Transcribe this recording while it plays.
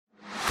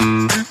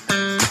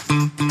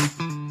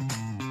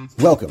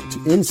Welcome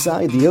to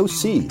Inside the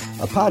OC,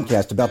 a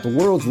podcast about the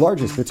world's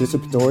largest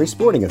participatory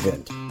sporting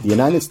event, the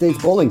United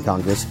States Bowling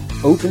Congress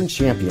Open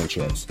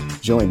Championships.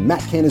 Join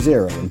Matt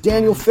Cannizzaro and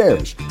Daniel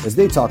Farish as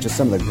they talk to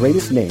some of the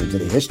greatest names in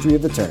the history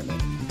of the tournament.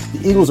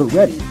 The Eagles are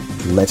ready.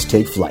 Let's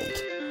take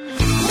flight.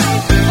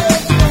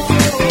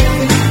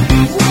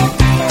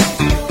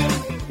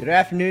 Good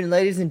afternoon,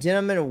 ladies and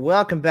gentlemen, and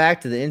welcome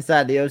back to the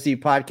Inside the OC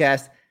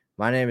podcast.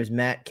 My name is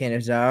Matt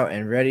Cannizzaro,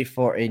 and ready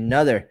for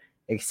another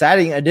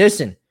exciting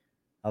edition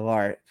of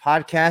our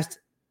podcast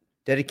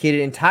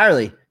dedicated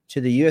entirely to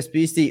the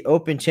USBC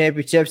Open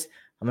Championships.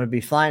 I'm going to be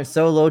flying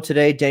solo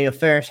today. Daniel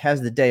Farish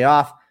has the day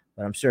off,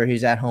 but I'm sure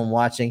he's at home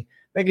watching,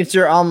 making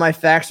sure all my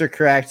facts are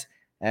correct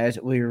as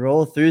we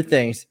roll through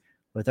things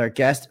with our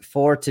guest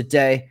for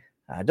today.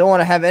 I don't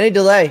want to have any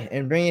delay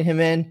in bringing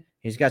him in.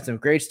 He's got some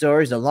great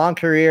stories, a long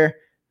career.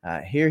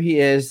 Here he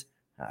is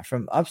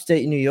from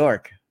upstate New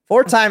York,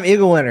 four-time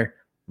Eagle winner,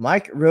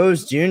 Mike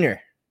Rose Jr.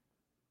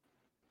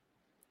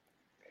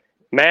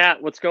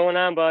 Matt, what's going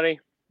on, buddy?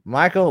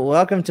 Michael,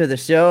 welcome to the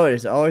show. It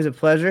is always a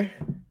pleasure.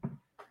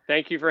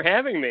 Thank you for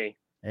having me.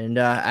 And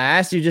I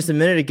asked you just a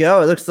minute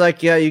ago. It looks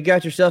like you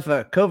got yourself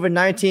a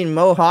COVID-19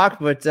 mohawk,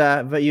 but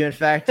you in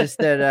fact just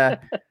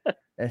said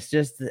it's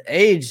just the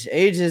age.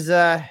 Age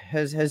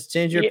has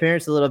changed your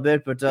appearance a little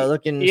bit, but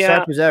looking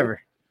sharp as ever.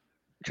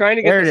 Trying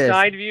to get the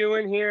side view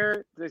in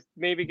here. Just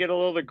maybe get a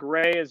little bit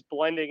gray is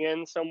blending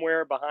in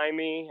somewhere behind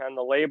me on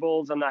the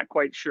labels. I'm not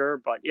quite sure,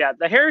 but yeah,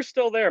 the hair is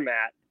still there,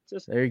 Matt.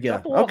 Just there you go.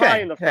 Okay. High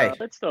in the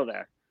front. It's still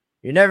there.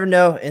 You never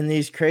know in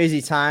these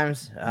crazy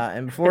times.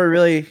 And before we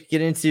really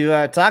get into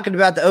talking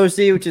about the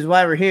OC, which is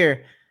why we're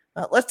here,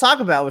 let's talk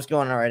about what's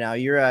going on right now.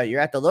 You're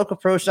at the local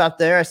pro shop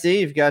there. I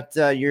see you've got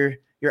your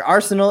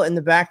arsenal in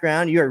the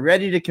background. You are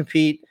ready to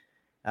compete.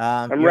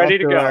 I'm ready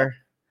to go.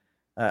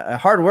 A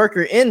hard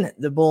worker in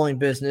the bowling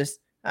business.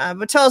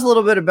 But tell us a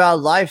little bit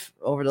about life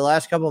over the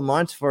last couple of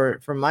months for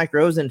Mike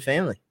Rose and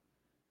family.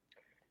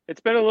 It's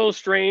been a little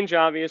strange,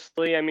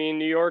 obviously. I mean,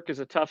 New York is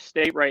a tough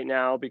state right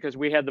now because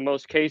we had the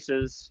most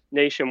cases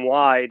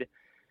nationwide.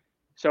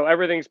 So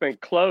everything's been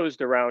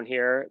closed around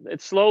here.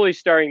 It's slowly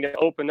starting to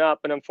open up.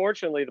 And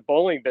unfortunately, the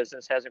bowling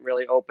business hasn't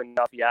really opened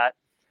up yet.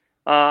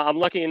 I'm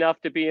lucky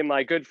enough to be in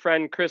my good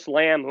friend, Chris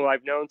Lamb, who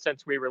I've known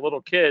since we were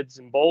little kids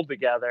and bowled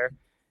together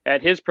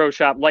at his pro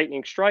shop,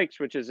 Lightning Strikes,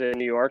 which is in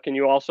New York. And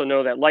you also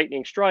know that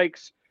Lightning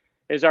Strikes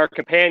is our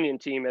companion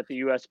team at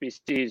the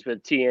USBCs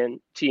with Team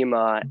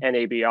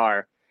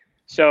NABR.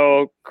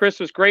 So Chris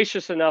was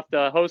gracious enough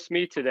to host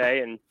me today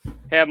and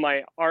have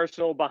my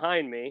arsenal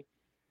behind me.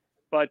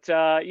 But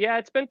yeah,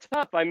 it's been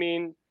tough. I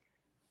mean,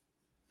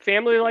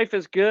 family life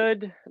is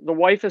good. The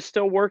wife is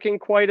still working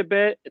quite a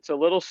bit. It's a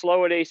little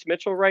slow at Ace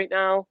Mitchell right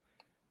now.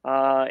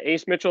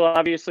 Ace Mitchell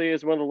obviously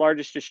is one of the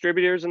largest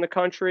distributors in the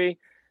country,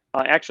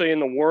 actually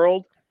in the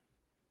world.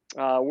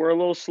 We're a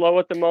little slow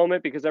at the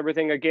moment because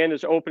everything, again,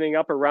 is opening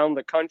up around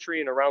the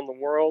country and around the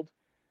world.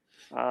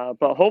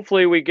 But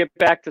hopefully we get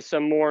back to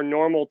some more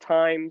normal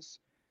times.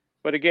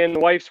 But again, the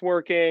wife's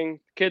working,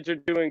 kids are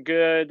doing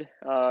good.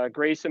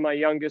 Grayson, my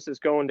youngest, is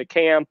going to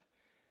camp.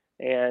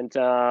 And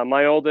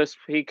my oldest,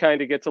 he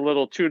kind of gets a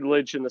little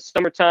tutelage in the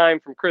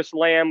summertime from Chris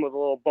Lamb with a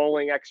little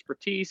bowling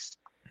expertise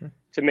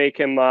to make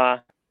him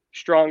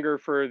stronger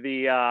for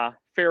the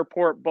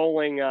Fairport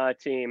bowling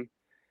team.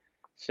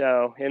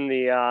 So in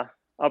the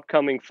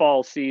upcoming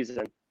fall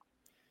season.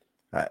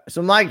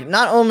 So, Mike,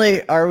 not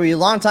only are we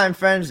longtime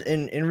friends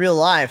in real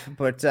life,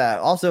 but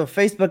also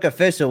Facebook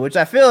official, which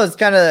I feel is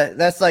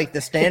that's like the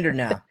standard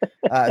now.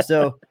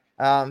 So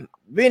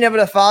being able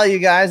to follow you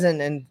guys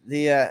and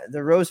the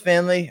Rose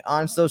family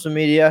on social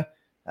media,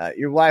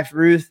 your wife,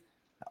 Ruth,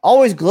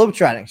 always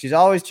globetrotting. She's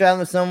always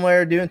traveling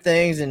somewhere, doing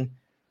things and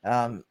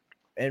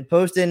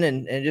posting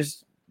and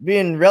just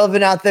being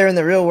relevant out there in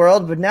the real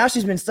world. But now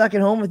she's been stuck at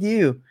home with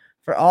you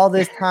for all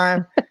this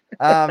time.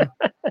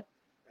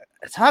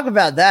 Talk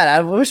about that. I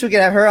wish we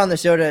could have her on the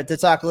show to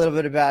talk a little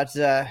bit about,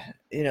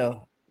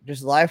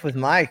 just life with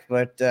Mike.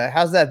 But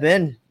how's that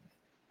been?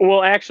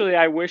 Well, actually,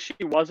 I wish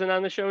she wasn't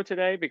on the show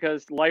today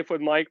because life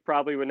with Mike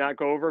probably would not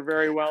go over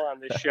very well on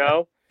this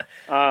show.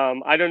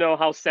 I don't know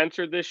how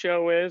censored this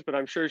show is, but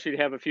I'm sure she'd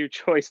have a few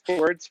choice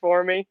words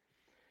for me.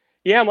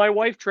 Yeah, my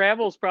wife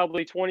travels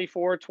probably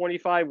 24,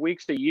 25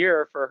 weeks a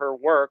year for her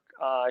work.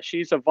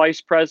 She's a vice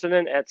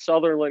president at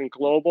Sutherland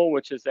Global,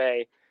 which is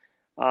a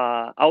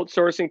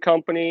outsourcing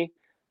company.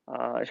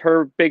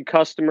 Her big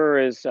customer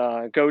is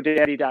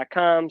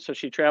GoDaddy.com. So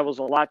she travels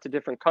a lot to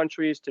different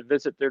countries to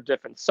visit their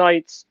different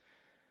sites.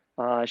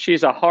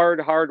 She's a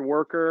hard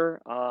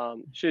worker.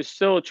 She's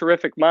still a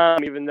terrific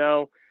mom, even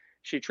though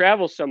she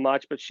travels so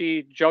much, but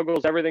she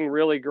juggles everything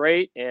really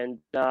great. And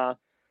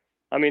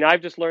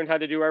I've just learned how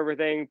to do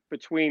everything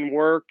between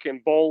work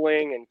and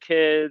bowling and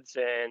kids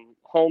and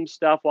home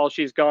stuff while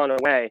she's gone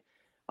away.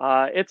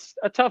 It's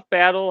a tough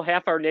battle.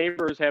 Half our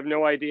neighbors have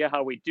no idea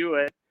how we do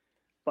it,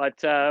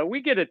 but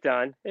we get it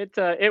done.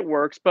 It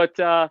works. But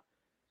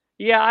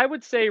yeah, I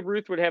would say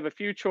Ruth would have a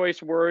few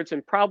choice words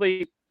and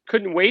probably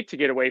couldn't wait to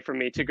get away from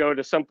me to go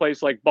to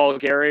someplace like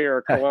Bulgaria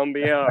or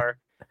Colombia or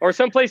or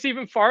someplace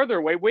even farther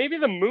away. Maybe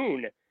the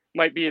moon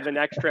might be the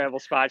next travel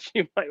spot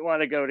you might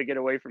want to go to get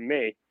away from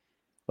me.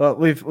 Well,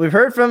 we've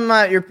heard from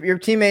your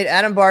teammate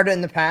Adam Barta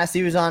in the past.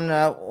 He was on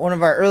one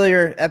of our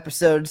earlier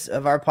episodes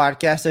of our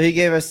podcast, so he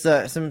gave us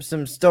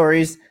some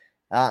stories.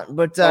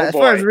 But as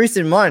far as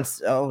recent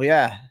months, what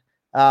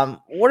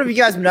have you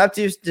guys been up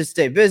to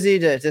stay busy,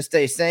 to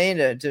stay sane,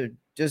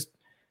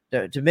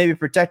 to maybe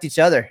protect each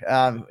other?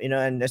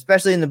 And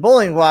especially in the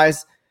bowling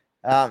wise,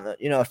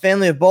 a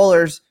family of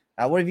bowlers.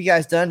 What have you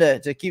guys done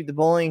to keep the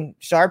bowling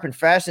sharp and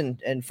fresh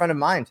and front of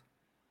mind?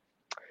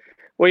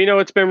 Well,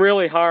 it's been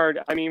really hard.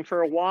 I mean,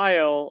 for a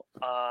while,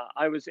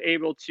 I was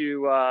able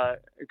to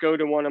go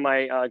to one of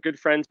my good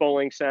friends'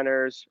 bowling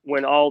centers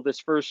when all this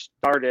first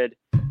started,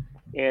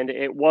 and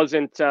it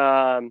wasn't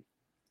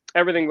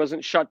everything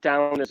wasn't shut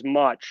down as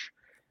much.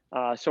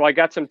 So I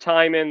got some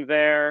time in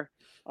there.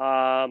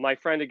 My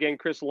friend again,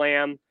 Chris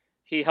Lamb,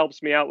 he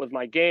helps me out with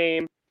my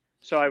game.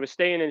 So I was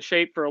staying in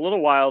shape for a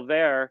little while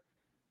there.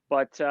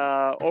 But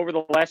over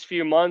the last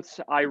few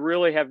months, I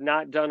really have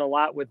not done a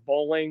lot with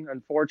bowling,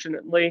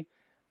 unfortunately.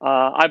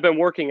 I've been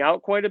working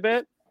out quite a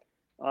bit.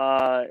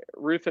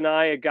 Ruth and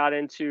I got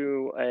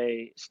into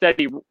a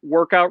steady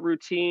workout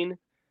routine.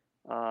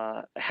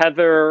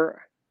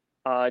 Heather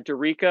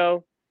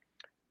Dorico,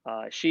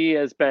 she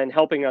has been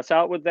helping us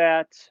out with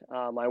that.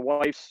 My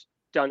wife's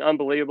done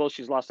unbelievable.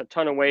 She's lost a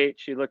ton of weight.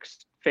 She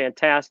looks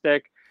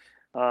fantastic.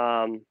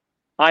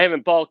 I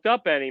haven't bulked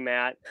up any,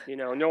 Matt.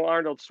 No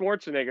Arnold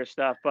Schwarzenegger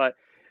stuff, but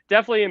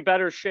definitely in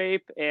better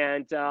shape.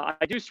 And I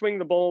do swing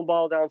the bowling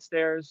ball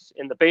downstairs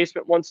in the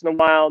basement once in a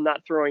while,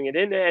 not throwing it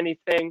into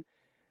anything,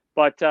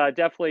 but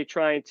definitely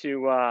trying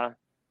to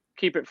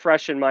keep it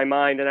fresh in my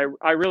mind. And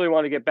I really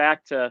want to get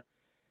back to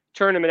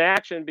tournament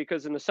action,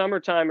 because in the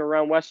summertime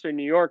around Western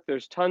New York,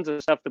 there's tons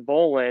of stuff to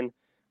bowl in.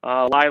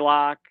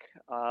 Lilac,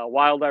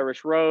 Wild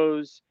Irish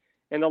Rose,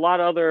 and a lot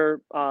of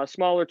other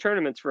smaller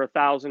tournaments for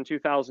 $1,000,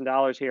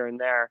 $2,000 here and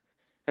there.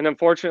 And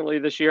unfortunately,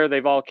 this year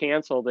they've all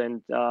canceled,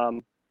 and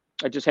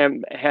I just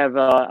haven't have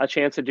a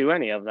chance to do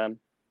any of them.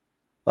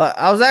 Well,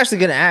 I was actually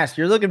going to ask.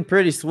 You're looking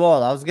pretty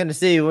swole. I was going to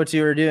see what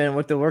you were doing,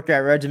 what the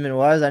workout regimen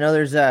was. I know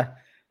there's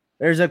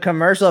a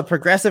commercial, a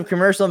progressive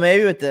commercial,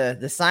 maybe with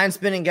the sign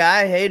spinning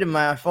guy. Hey, do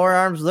my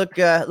forearms look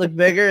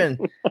bigger? And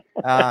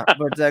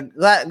but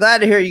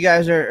glad to hear you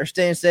guys are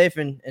staying safe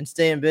and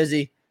staying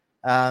busy,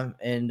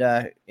 and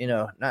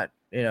not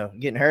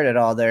getting hurt at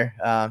all there.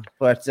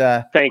 But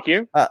thank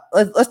you.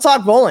 Let's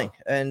talk bowling.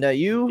 And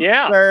you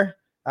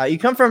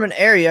come from an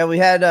area. We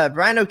had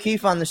Brian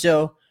O'Keefe on the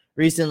show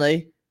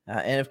recently,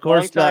 and of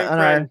course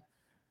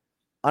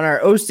on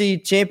our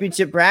OC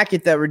championship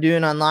bracket that we're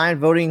doing online,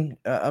 voting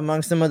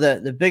among some of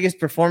the biggest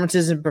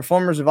performances and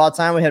performers of all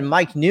time. We had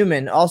Mike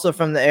Newman, also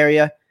from the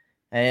area,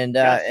 and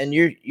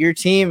your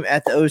team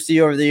at the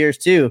OC over the years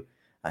too,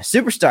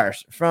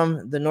 superstars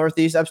from the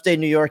Northeast, upstate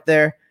New York.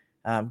 There,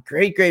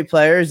 great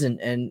players,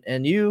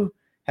 and you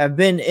have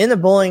been in the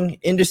bowling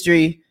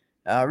industry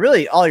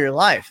really all your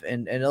life,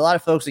 and a lot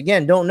of folks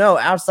again don't know,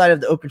 outside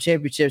of the Open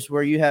Championships,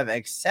 where you have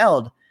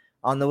excelled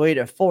on the way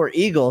to 4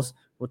 Eagles.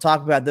 We'll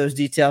talk about those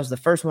details. The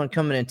first one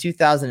coming in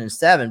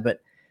 2007, but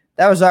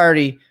that was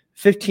already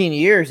 15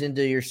 years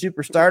into your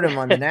superstardom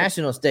on the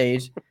national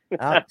stage.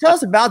 Tell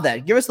us about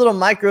that. Give us a little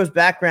Mike Rose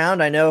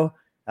background. I know,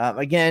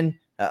 again,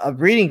 a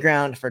breeding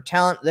ground for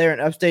talent there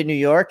in upstate New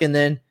York. And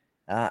then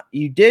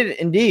you did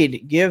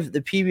indeed give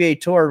the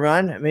PBA Tour a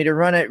run, made a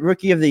run at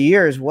Rookie of the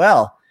Year as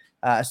well.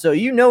 So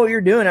you know what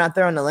you're doing out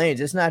there on the lanes.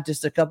 It's not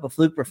just a couple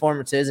fluke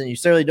performances, and you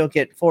certainly don't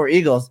get 4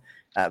 Eagles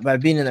by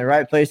being in the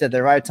right place at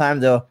the right time,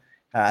 though.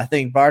 I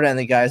think Barta and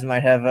the guys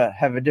might have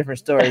a different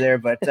story there,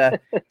 but tell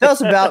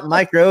us about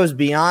Mike Rose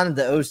beyond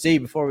the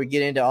OC before we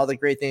get into all the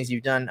great things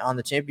you've done on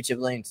the championship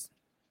lanes.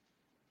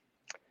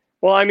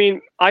 Well, I mean,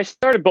 I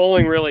started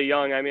bowling really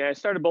young. I mean, I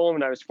started bowling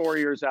when I was 4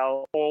 years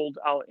old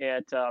out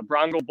at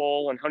Brongo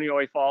Bowl in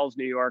Honeoye Falls,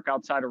 New York,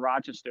 outside of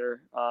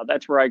Rochester.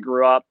 That's where I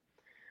grew up.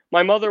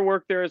 My mother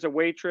worked there as a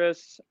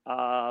waitress.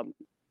 I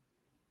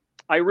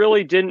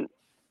really didn't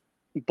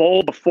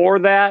bowl before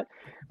that.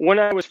 When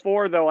I was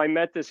 4, though, I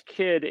met this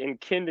kid in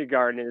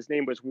kindergarten, and his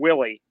name was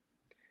Willie.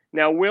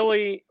 Now,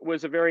 Willie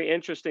was a very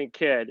interesting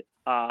kid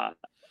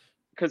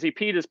because he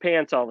peed his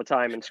pants all the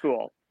time in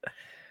school.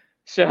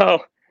 So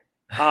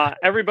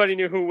everybody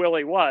knew who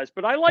Willie was,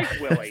 but I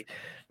liked Willie.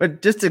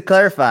 But just to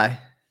clarify,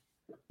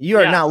 you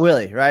are not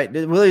Willie, right?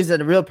 Willie's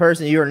a real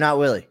person. You are not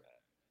Willie.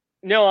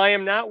 No, I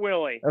am not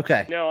Willie.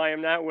 Okay. No, I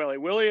am not Willie.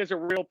 Willie is a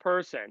real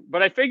person.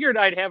 But I figured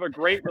I'd have a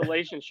great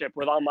relationship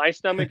with all my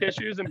stomach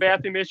issues and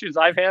bathroom issues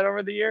I've had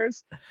over the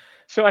years.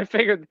 So I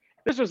figured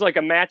this was like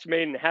a match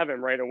made in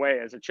heaven right away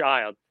as a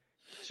child.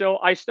 So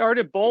I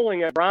started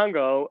bowling at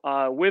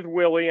Brongo with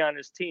Willie on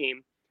his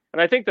team.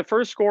 And I think the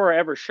first score I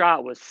ever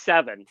shot was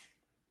 7.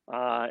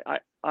 I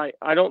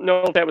don't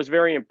know if that was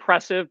very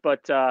impressive,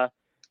 but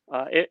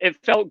it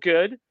felt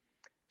good.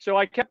 So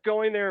I kept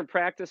going there and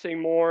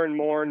practicing more and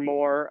more and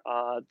more.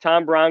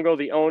 Tom Brongo,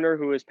 the owner,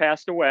 who has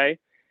passed away,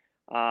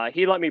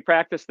 he let me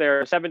practice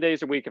there 7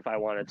 days a week if I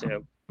wanted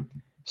to.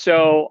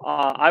 So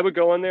I would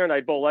go in there and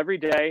I'd bowl every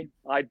day.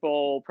 I'd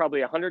bowl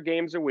probably 100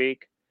 games a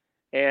week.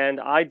 And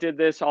I did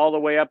this all the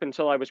way up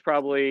until I was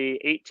probably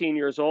 18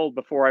 years old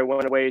before I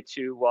went away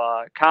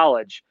to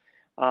college.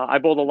 I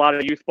bowled a lot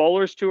of Youth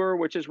Bowlers Tour,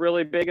 which is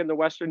really big in the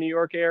Western New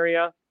York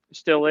area,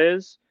 still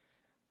is.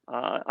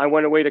 I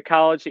went away to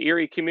college, to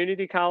Erie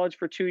Community College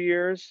for 2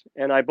 years,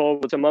 and I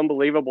bowled with some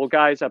unbelievable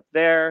guys up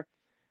there.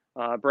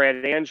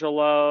 Brad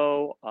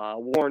Angelo,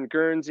 Warren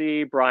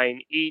Guernsey,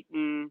 Brian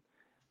Eaton,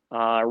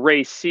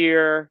 Ray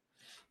Sear,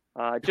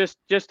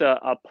 just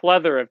a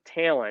plethora of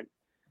talent.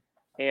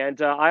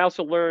 And I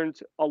also learned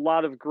a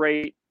lot of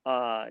great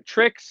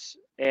tricks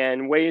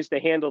and ways to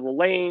handle the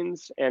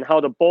lanes and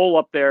how to bowl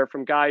up there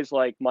from guys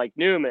like Mike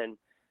Newman,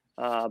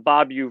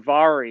 Bob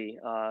Uvari,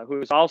 who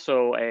is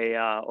also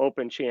a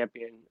Open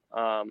champion.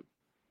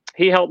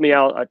 He helped me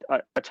out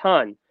a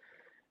ton.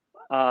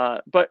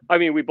 But I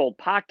mean, we bowled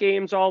pot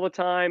games all the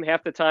time.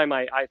 Half the time,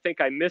 I think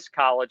I missed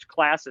college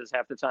classes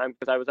half the time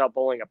because I was out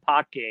bowling a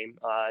pot game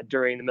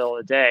during the middle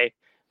of the day.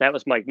 That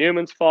was Mike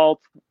Newman's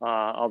fault,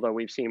 although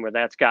we've seen where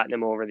that's gotten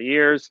him over the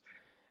years.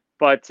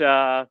 But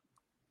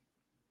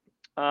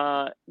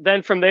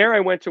then from there, I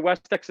went to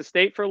West Texas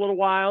State for a little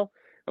while.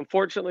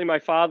 Unfortunately, my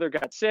father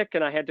got sick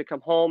and I had to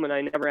come home, and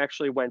I never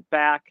actually went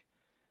back.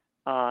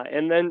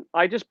 And then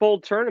I just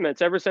bowled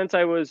tournaments ever since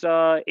I was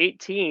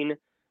 18.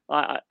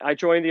 I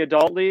joined the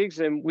adult leagues,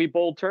 and we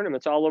bowled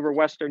tournaments all over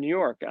Western New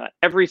York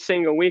every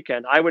single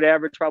weekend. I would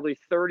average probably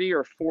 30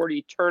 or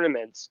 40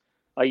 tournaments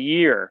a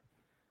year,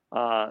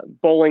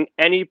 bowling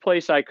any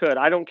place I could.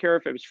 I don't care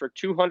if it was for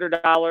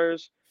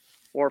 $200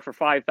 or for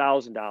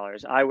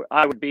 $5,000.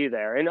 I would be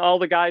there, and all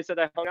the guys that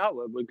I hung out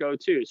with would go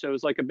too. So it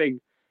was like a big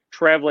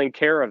traveling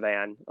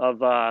caravan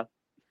of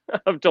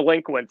of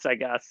delinquents, I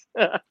guess.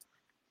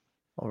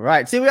 All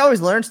right. See, we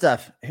always learn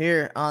stuff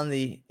here on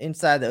the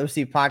Inside the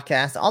OC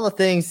podcast. All the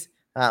things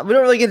we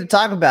don't really get to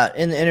talk about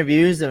in the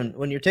interviews. And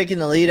when you're taking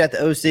the lead at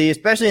the OC,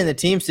 especially in the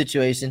team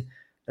situation,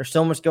 there's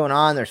so much going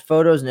on. There's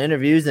photos and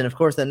interviews, and of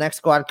course the next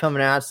squad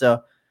coming out.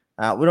 So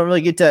we don't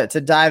really get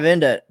to dive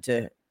into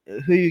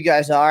who you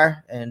guys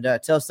are and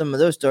tell some of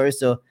those stories.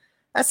 So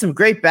that's some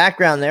great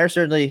background there.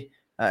 Certainly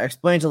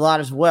explains a lot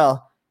as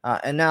well.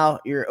 And now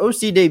your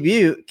OC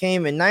debut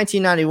came in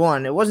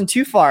 1991. It wasn't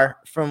too far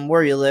from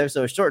where you live,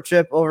 so a short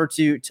trip over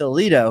to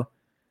Toledo.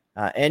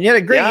 And you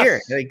had a great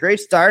year. You had a great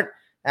start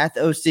at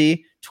the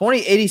OC,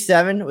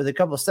 2087 with a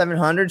couple of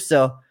 700s.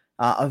 So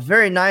a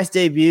very nice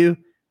debut.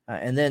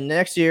 And then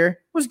next year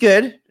was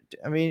good.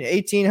 I mean,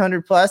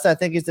 1,800 plus, I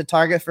think, is the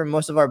target for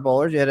most of our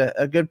bowlers. You had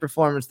a good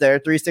performance there,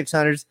 3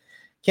 600s.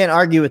 Can't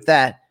argue with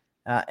that.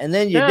 And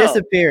then you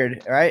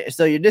disappeared, right?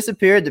 So you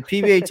disappeared. The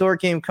PBA Tour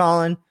came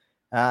calling.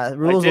 The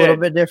rules a little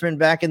bit different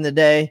back in the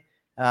day.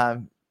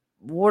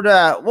 What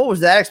was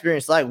that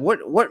experience like?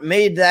 What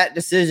made that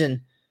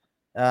decision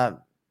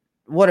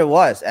what it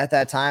was at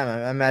that time?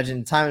 I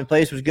imagine time and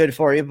place was good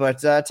for you,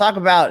 but talk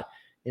about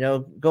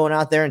going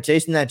out there and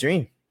chasing that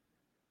dream.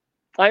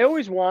 I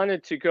always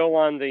wanted to go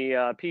on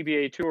the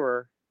PBA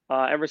Tour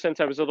ever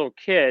since I was a little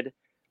kid.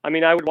 I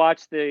mean, I would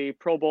watch the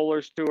Pro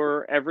Bowlers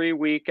Tour every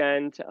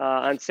weekend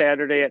on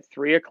Saturday at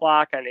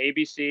 3:00 on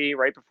ABC,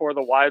 right before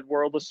the Wide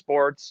World of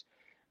Sports.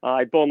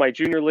 I'd bowl my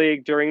junior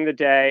league during the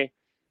day,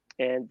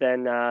 and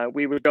then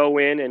we would go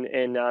in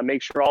and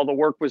make sure all the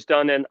work was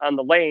done on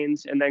the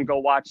lanes, and then go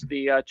watch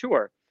the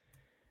tour.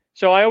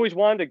 So I always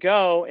wanted to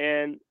go,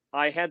 and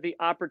I had the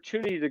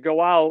opportunity to go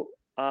out.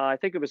 I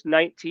think it was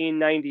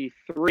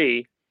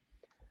 1993.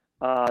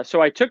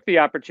 So I took the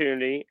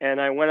opportunity, and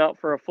I went out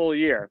for a full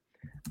year.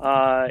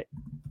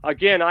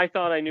 Again, I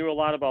thought I knew a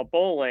lot about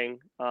bowling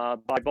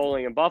by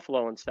bowling in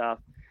Buffalo and stuff.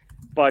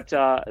 But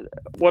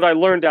what I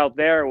learned out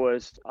there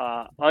was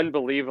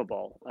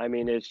unbelievable. I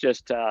mean, it's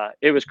just,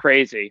 it was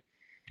crazy.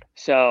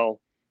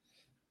 So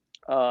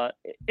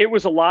it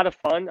was a lot of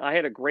fun. I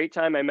had a great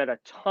time. I met a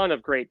ton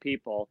of great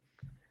people.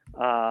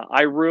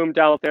 I roomed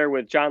out there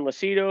with John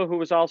Lucido, who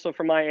was also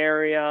from my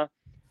area.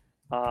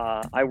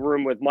 I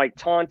roomed with Mike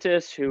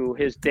Tontis, who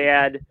his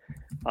dad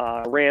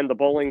ran the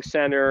bowling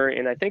center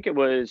in, I think it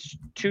was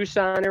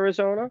Tucson,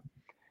 Arizona.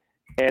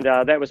 And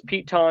that was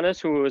Pete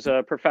Tontis, who was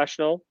a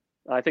professional.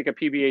 I think a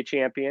PBA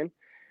champion.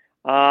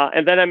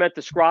 And then I met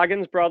the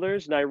Scroggins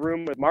brothers, and I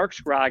roomed with Mark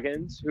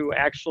Scroggins, who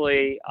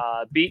actually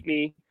beat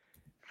me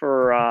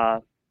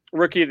for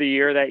Rookie of the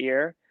Year that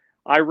year.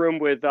 I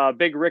roomed with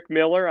Big Rick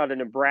Miller out of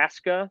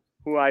Nebraska,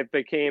 who I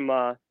became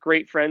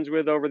great friends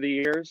with over the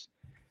years.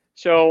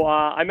 So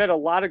I met a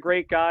lot of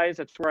great guys.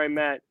 That's where I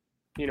met,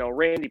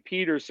 Randy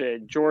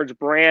Peterson, George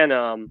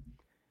Branham,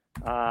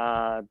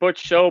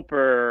 Butch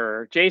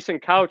Soper, Jason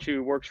Couch,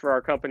 who works for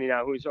our company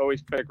now, who's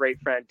always been a great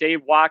friend,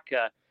 Dave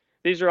Watka.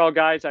 These are all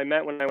guys I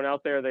met when I went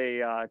out there.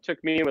 They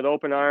took me in with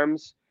open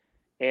arms,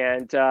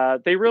 and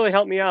they really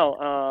helped me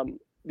out.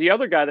 The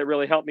other guy that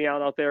really helped me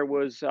out there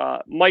was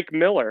Mike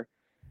Miller.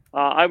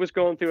 I was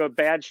going through a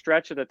bad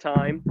stretch at the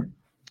time,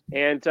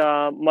 and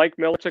Mike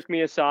Miller took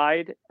me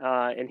aside,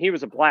 and he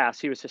was a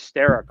blast. He was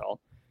hysterical.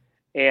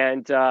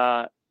 And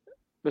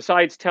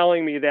besides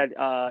telling me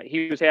that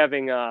he was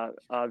having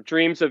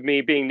dreams of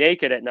me being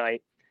naked at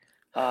night,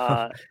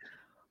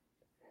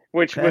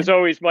 which Okay. was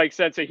always Mike's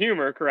sense of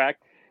humor,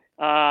 correct?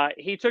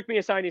 He took me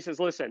aside and he says,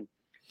 listen,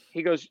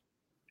 he goes,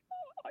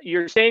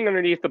 you're staying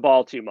underneath the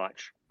ball too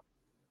much.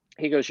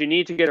 He goes, you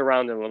need to get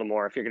around it a little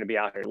more if you're going to be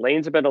out here.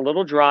 Lanes have been a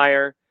little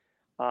drier.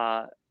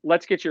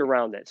 Let's get you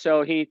around it.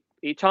 So he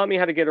taught me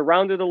how to get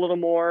around it a little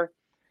more.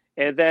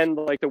 And then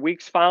like the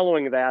weeks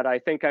following that, I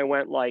think I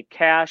went like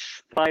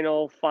cash,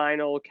 final,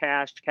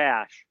 cash.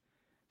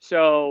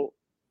 So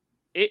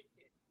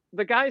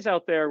the guys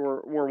out there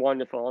were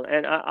wonderful.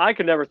 And I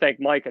could never thank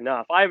Mike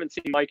enough. I haven't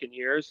seen Mike in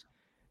years,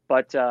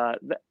 but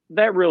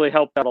that really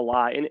helped out a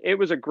lot. And it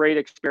was a great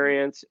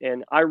experience.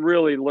 And I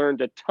really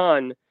learned a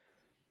ton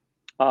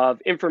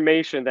of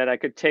information that I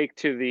could take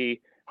to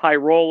the high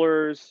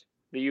rollers,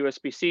 the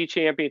USBC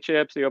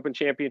championships, the Open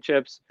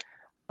championships.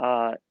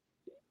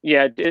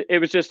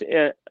 It was just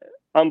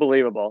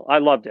unbelievable. I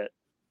loved it.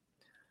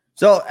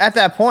 So at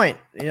that point,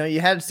 you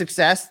had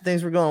success,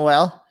 things were going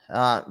well,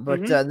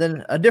 but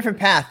then a different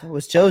path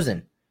was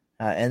chosen.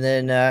 And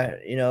then,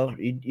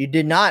 you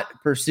did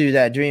not pursue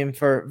that dream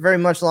for very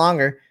much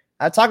longer.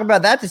 Talk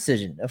about that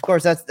decision. Of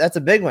course, that's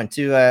a big one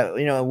too.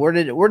 Where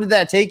did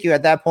that take you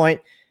at that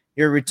point?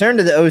 Your return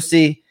to the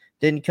OC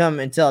didn't come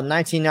until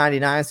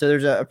 1999. So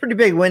there's a pretty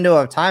big window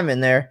of time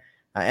in there.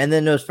 And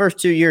then those first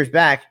 2 years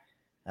back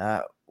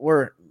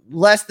were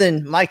less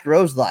than Mike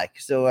Rose like.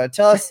 So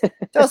tell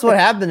us what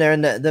happened there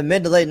in the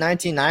mid to late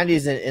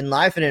 1990s in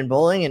life and in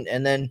bowling.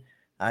 And then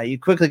you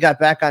quickly got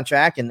back on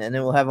track, and then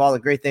we'll have all the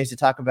great things to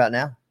talk about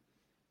now.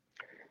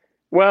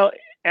 Well,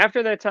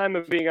 after that time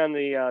of being on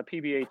the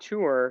PBA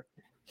tour,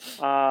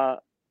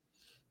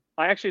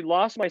 I actually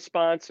lost my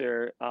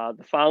sponsor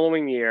the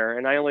following year,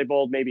 and I only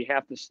bowled maybe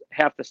half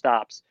the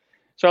stops.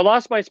 So I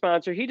lost my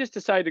sponsor. He just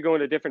decided to go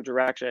in a different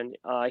direction.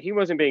 He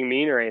wasn't being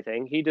mean or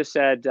anything. He just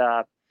said,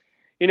 I'm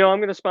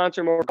going to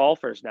sponsor more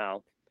golfers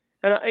now.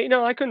 And,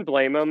 I couldn't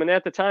blame him. And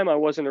at the time, I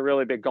wasn't a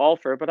really big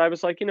golfer, but I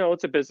was like,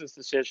 it's a business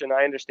decision.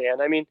 I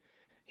understand. I mean,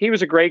 he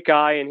was a great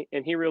guy,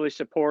 and he really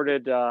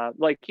supported,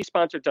 he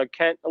sponsored Doug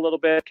Kent a little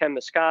bit, Ken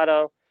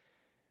Moscato.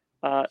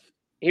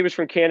 He was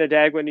from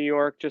Canandaigua, New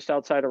York, just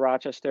outside of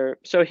Rochester.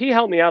 So he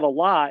helped me out a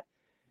lot,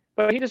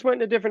 but he just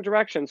went in a different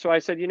direction. So I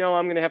said, I'm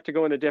going to have to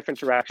go in a different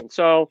direction.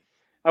 So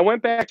I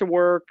went back to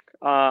work.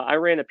 I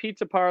ran a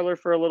pizza parlor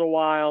for a little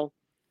while.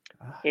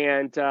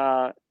 And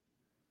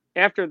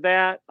after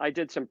that, I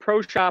did some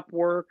pro shop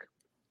work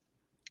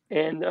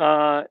and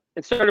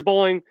started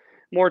bowling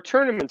more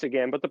tournaments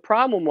again. But the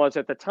problem was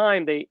at the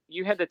time,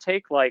 you had to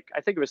take I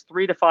think it was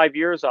 3 to 5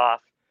 years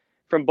off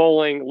from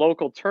bowling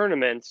local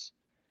tournaments.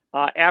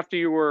 After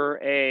you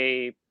were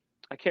I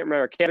can't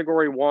remember,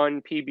 Category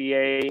 1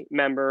 PBA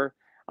member.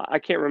 I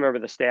can't remember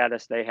the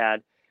status they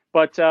had.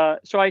 But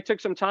so I took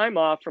some time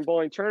off from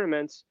bowling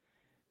tournaments.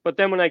 But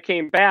then when I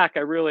came back, I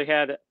really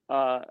had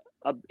a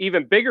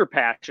even bigger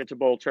passion to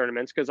bowl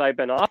tournaments because I've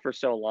been off for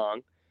so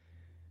long.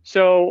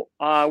 So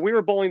we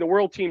were bowling the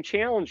World Team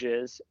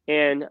Challenges,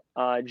 and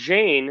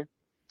Jane,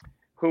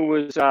 who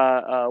was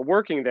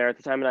working there at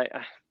the time, and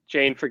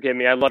Jane, forgive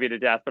me, I love you to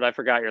death, but I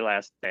forgot your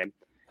last name.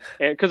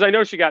 And because I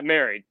know she got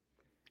married.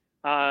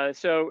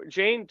 So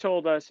Jane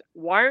told us,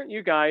 why aren't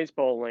you guys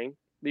bowling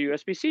the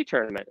USBC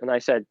tournament? And I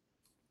said,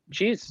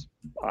 geez,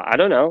 I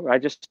don't know. I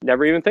just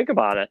never even think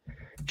about it.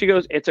 She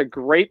goes, it's a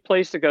great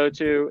place to go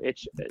to.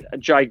 It's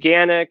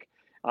gigantic,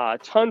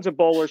 tons of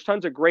bowlers,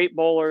 tons of great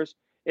bowlers.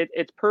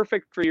 It's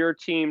perfect for your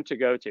team to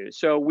go to.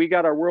 So we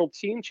got our World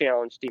Team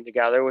Challenge team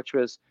together, which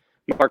was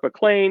Mark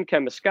McLean,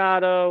 Ken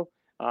Moscato,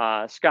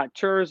 Scott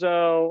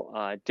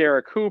Turzo,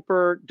 Derek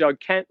Hooper, Doug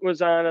Kent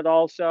was on it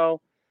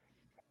also.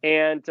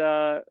 And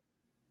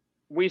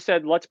we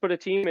said, let's put a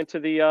team into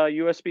the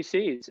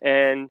USBCs.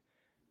 And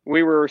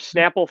we were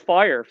Snapple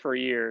Fire for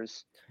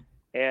years.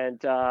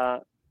 And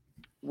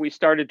we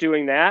started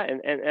doing that,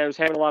 and I was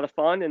having a lot of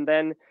fun. And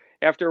then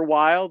after a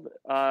while,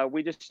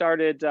 we just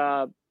started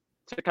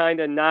to kind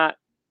of not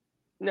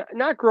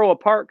grow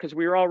apart because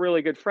we were all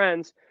really good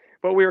friends,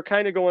 but we were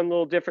kind of going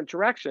little different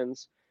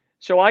directions.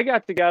 So I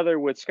got together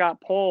with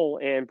Scott Pohl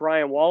and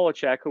Brian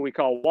Wallachek, who we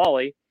call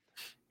Wally,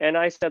 and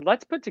I said,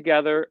 let's put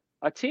together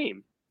a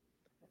team.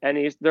 And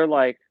they're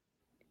like,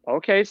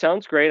 okay,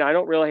 sounds great. I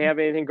don't really have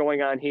anything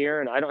going on here,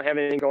 and I don't have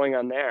anything going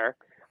on there.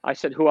 I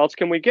said, who else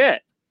can we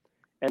get?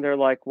 And they're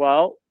like,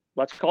 well,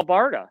 let's call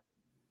Barda.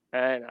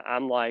 And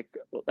I'm like,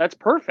 well, that's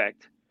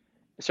perfect.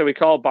 So we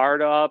called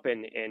Barda up,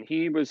 and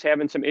he was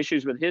having some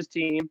issues with his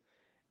team.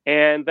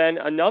 And then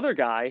another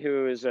guy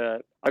who is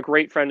a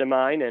great friend of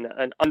mine and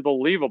an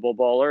unbelievable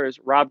bowler is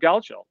Rob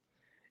Gelchel.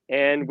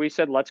 And we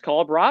said, let's call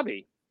up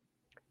Robbie.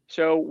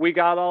 So we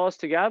got all this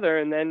together.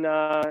 And then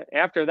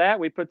after that,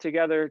 we put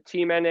together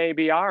Team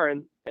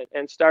NABR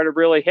and started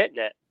really hitting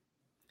it.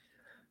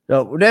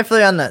 So we're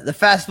definitely on the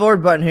fast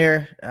forward button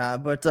here,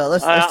 but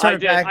let's turn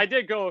it back. I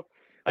did go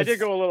a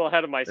little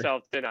ahead of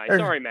myself, didn't I?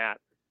 Sorry, Matt.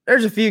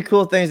 There's a few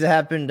cool things that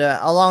happened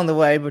along the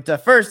way, but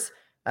first,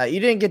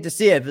 you didn't get to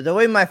see it, but the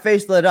way my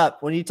face lit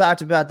up when you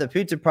talked about the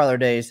pizza parlor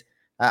days,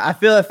 I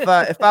feel if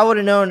I would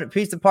have known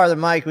Pizza Parlor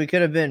Mike, we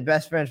could have been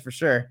best friends for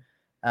sure.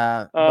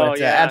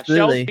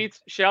 Absolutely.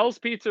 Shell's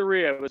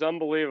Pizzeria was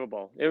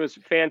unbelievable. It was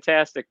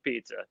fantastic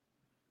pizza.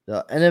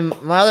 So, and then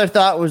my other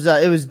thought was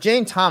it was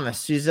Jane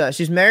Thomas.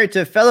 She's married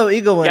to fellow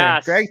Eagle winner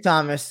Greg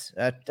Thomas,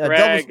 a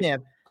double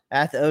champ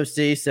at the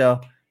OC.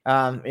 So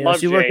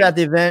she worked at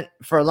the event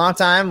for a long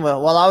time.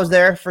 Well, while I was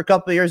there for a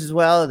couple of years as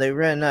well, they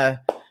ran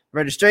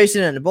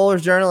registration and the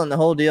Bowlers Journal and the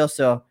whole deal.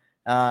 So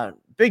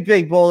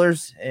big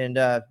bowlers and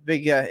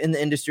big in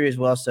the industry as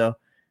well. So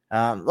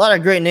a lot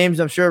of great names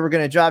I'm sure we're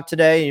going to drop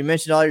today. You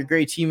mentioned all your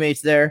great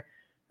teammates there.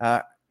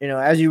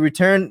 As you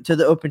return to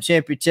the Open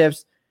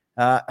Championships,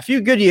 a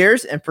few good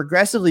years and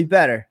progressively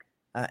better.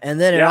 And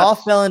then it all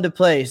fell into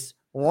place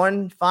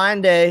one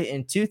fine day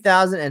in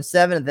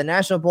 2007 at the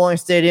National Bowling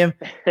Stadium.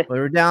 We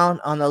were down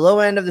on the low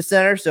end of the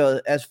center,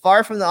 so as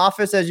far from the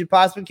office as you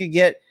possibly could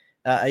get.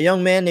 A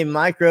young man named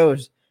Mike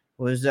Rose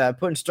was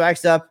putting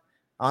strikes up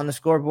on the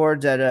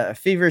scoreboards at a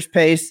feverish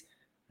pace.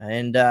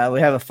 And we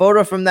have a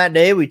photo from that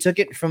day. We took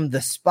it from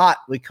the spot,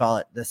 we call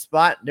it. The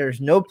spot. There's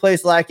no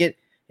place like it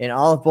in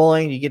all of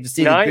bowling. You get to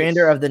see the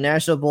grandeur of the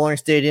National Bowling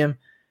Stadium.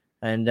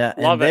 And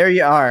there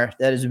you are.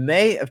 That is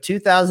May of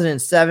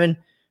 2007.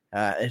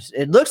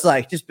 It looks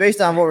like, just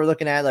based on what we're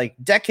looking at, like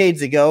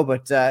decades ago,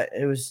 but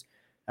it was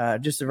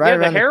just right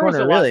around the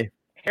corner, really.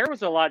 Hair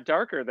was a lot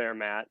darker there,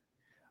 Matt.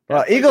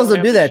 Well, Eagles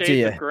will do that to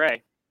you.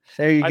 Gray.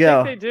 There you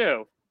go. I think they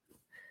do.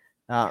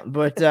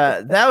 But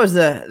that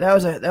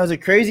was a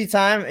crazy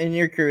time in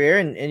your career,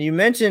 and you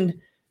mentioned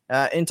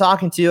in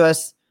talking to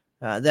us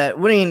that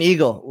winning an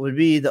Eagle would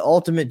be the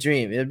ultimate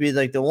dream. It would be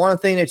like the one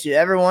thing that you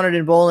ever wanted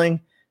in bowling,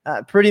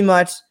 pretty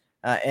much.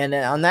 And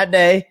on that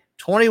day,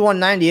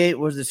 2198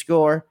 was the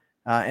score,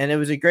 and it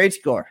was a great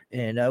score.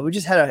 And we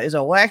just had it was a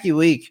wacky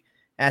week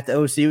at the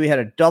OC. We had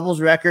a doubles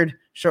record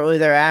shortly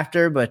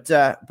thereafter, but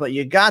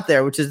you got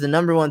there, which is the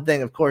number one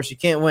thing. Of course, you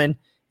can't win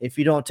if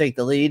you don't take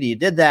the lead. You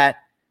did that.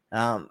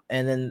 And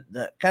then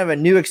the kind of a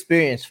new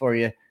experience for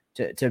you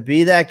to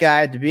be that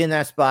guy, to be in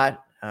that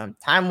spot,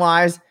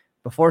 time-wise,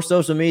 before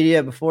social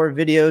media, before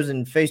videos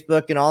and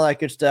Facebook and all that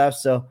good stuff.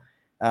 So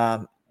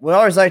we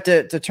always like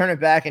to turn it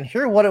back and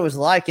hear what it was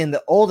like in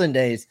the olden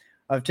days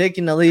of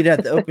taking the lead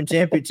at the Open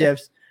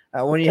Championships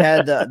when you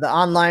had the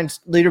online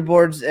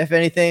leaderboards, if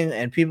anything,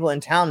 and people in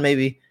town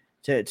maybe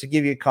to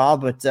give you a call.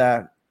 But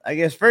I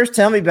guess first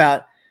tell me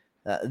about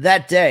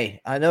that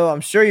day.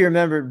 I'm sure you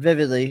remember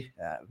vividly,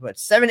 but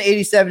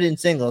 787 in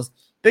singles,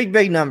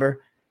 big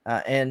number,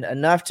 and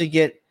enough to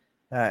get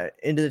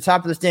into the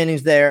top of the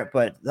standings there.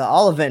 But the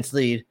all events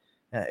lead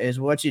is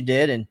what you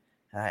did. And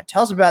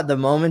tell us about the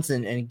moments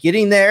and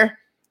getting there,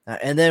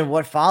 and then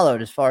what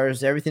followed as far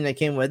as everything that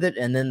came with it,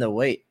 and then the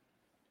wait.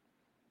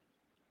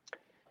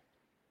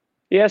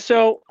 Yeah,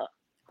 so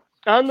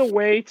on the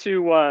way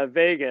to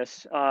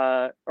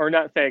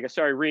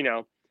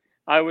Reno,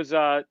 I was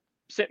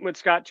sitting with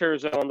Scott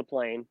Turzo on the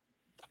plane,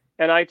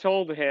 and I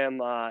told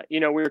him, we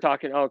were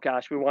talking, oh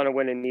gosh, we want to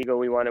win an Eagle.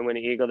 We want to win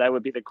an Eagle. That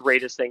would be the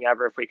greatest thing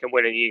ever if we can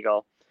win an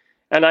Eagle.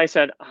 And I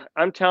said,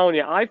 I'm telling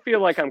you, I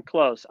feel like I'm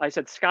close. I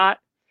said, Scott,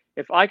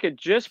 if I could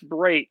just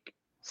break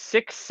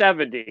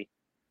 670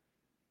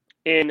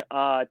 in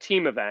a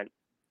team event,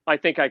 I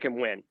think I can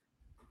win.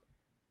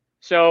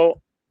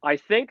 So I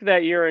think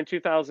that year in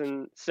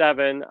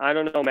 2007, I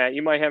don't know, Matt,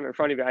 you might have it in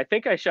front of you. I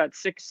think I shot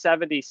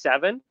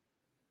 677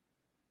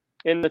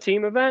 in the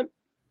team event.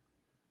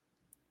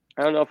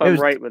 I don't know if I'm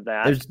right with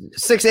that. It was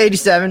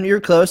 687. You're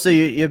close, so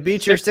you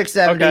beat your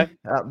 670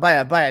 by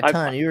a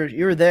ton.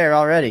 You were there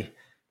already.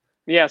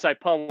 Yes, I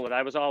pummeled it.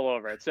 I was all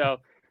over it. So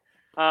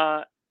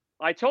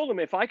I told him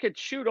if I could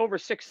shoot over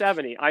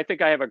 670, I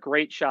think I have a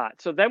great shot.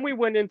 So then we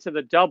went into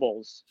the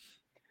doubles,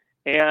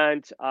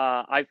 and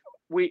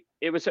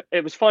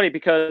it was funny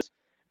because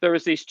there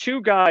was these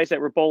two guys that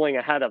were bowling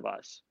ahead of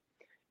us.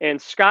 And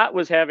Scott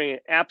was having an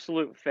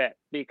absolute fit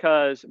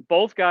because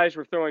both guys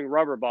were throwing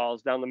rubber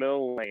balls down the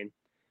middle of the lane.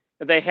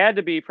 They had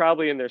to be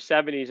probably in their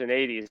 70s and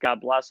 80s.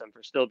 God bless them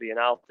for still being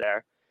out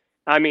there.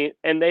 I mean,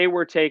 and they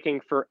were taking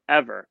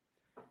forever.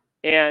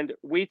 And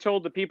we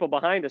told the people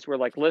behind us, we're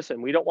like,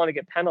 listen, we don't want to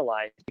get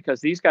penalized because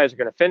these guys are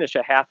going to finish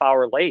a half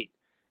hour late.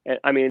 And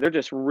I mean, they're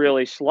just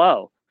really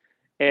slow.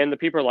 And the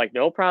people are like,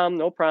 no problem.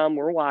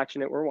 We're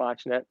watching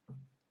it.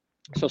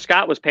 So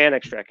Scott was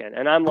panic stricken.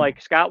 And I'm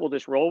like, Scott, we'll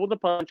just roll with the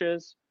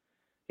punches.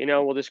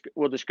 We'll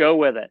just go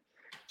with it.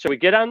 So we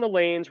get on the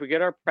lanes, we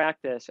get our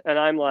practice, and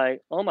I'm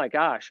like, oh my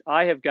gosh,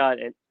 I have got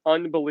an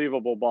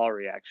unbelievable ball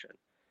reaction.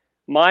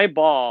 My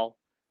ball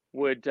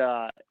would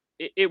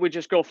it would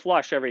just go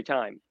flush every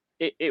time.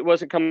 It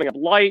wasn't coming up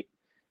light,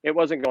 it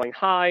wasn't going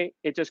high,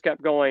 it just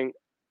kept going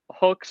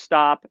hook,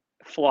 stop,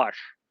 flush.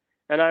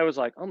 And I was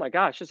like, oh my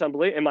gosh, this is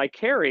unbelievable. And my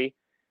carry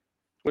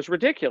was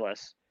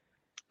ridiculous.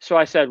 So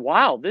I said,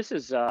 wow, this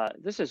is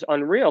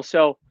unreal.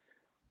 So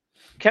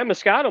Ken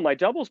Moscato, my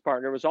doubles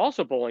partner, was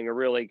also bowling a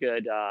really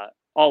good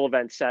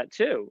all-event set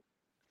too.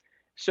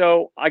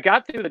 So I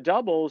got through the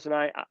doubles, and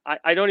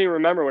I don't even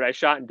remember what I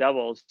shot in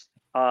doubles.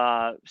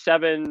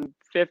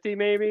 750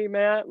 maybe,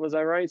 Matt? Was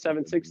I right?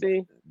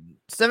 760?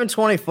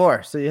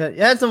 724. So you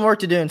had some work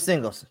to do in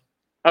singles.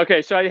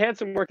 Okay, so I had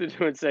some work to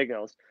do in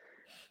singles.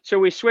 So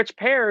we switched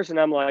pairs, and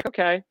I'm like,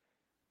 okay.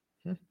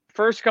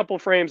 First couple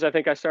frames, I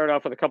think I started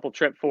off with a couple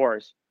trip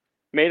fours.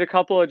 Made a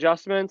couple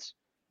adjustments.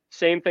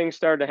 Same thing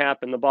started to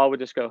happen. The ball would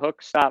just go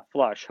hook, stop,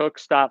 flush, hook,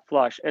 stop,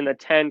 flush. And the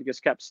 10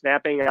 just kept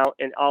snapping out,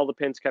 and all the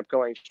pins kept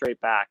going straight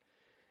back.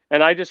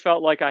 And I just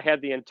felt like I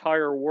had the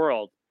entire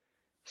world.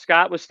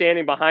 Scott was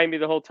standing behind me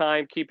the whole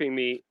time, keeping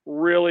me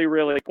really,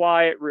 really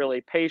quiet,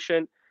 really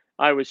patient.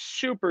 I was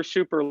super,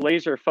 super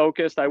laser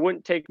focused. I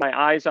wouldn't take my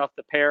eyes off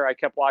the pair. I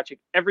kept watching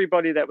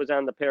everybody that was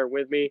on the pair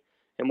with me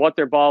and what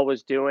their ball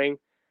was doing.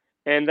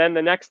 And then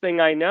the next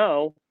thing I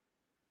know,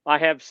 I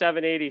have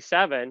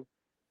 787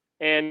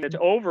 and it's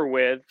over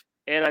with.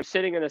 And I'm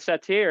sitting in the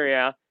settee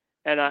area,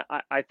 and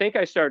I think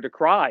I started to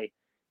cry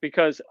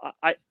because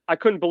I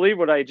couldn't believe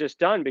what I had just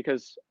done,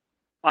 because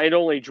I had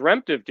only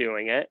dreamt of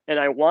doing it and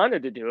I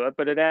wanted to do it,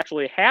 but it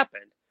actually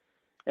happened.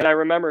 And I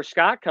remember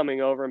Scott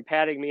coming over and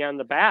patting me on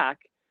the back,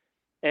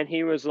 and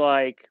he was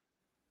like,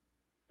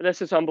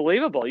 "This is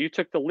unbelievable. You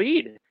took the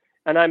lead."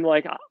 And I'm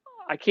like,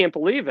 I can't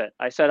believe it.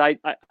 I said,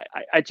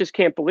 I just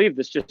can't believe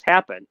this just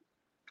happened.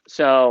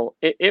 So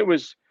it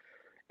was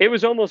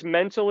almost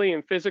mentally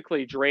and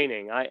physically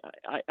draining.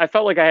 I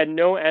felt like I had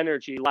no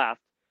energy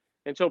left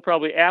until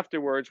probably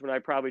afterwards, when I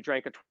probably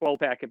drank a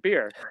 12-pack of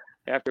beer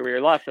after we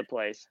left the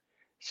place.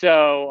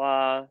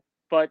 So,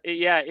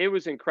 it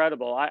was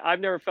incredible. I've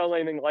never felt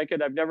anything like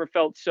it. I've never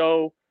felt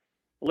so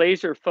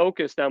laser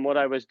focused on what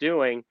I was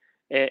doing,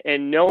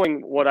 and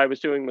knowing what I was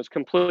doing was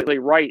completely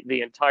right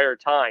the entire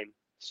time.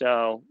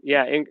 So,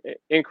 yeah,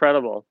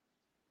 incredible.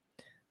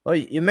 Well,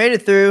 you made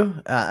it through.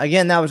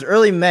 Again, that was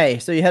early May,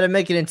 so you had to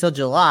make it until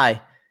July.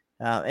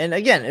 And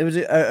again, it was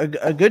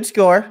a good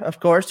score, of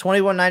course.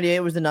 2198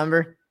 was the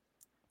number.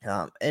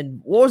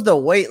 And what was the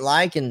wait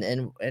like, and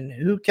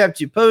who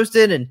kept you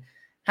posted, and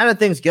how did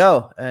things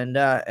go? And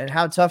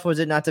how tough was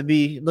it not to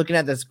be looking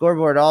at the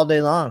scoreboard all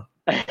day long?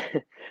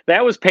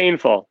 That was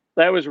painful.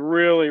 That was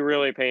really,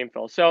 really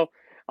painful. So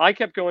I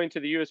kept going to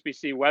the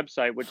USBC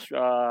website, which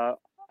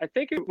I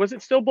think was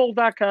it still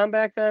bowl.com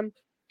back then,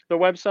 the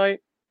website?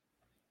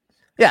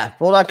 Yeah,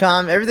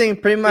 bowl.com. Everything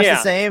pretty much the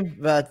same,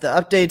 but the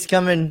updates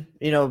coming,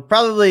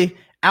 probably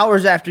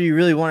hours after you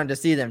really wanted to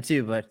see them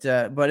too. But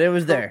it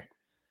was there.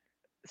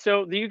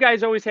 So you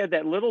guys always had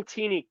that little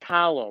teeny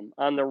column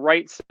on the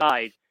right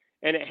side,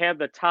 and it had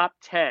the top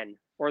 10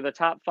 or the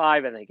top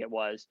 5, I think it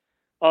was,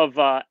 of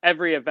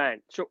every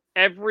event. So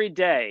every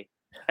day,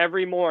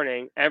 every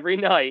morning, every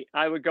night,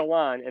 I would go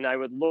on and I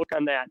would look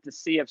on that to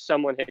see if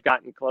someone had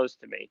gotten close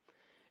to me.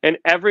 And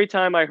every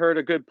time I heard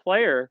a good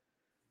player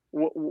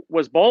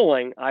was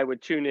bowling, I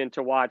would tune in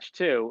to watch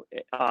too,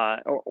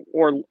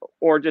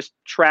 or just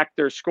track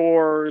their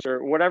scores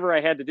or whatever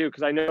I had to do,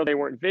 because I know they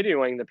weren't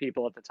videoing the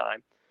people at the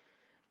time.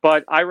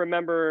 But I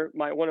remember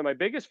one of my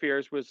biggest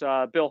fears was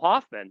Bill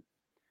Hoffman,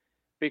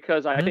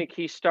 because I think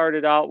he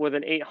started out with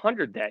an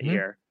 800 that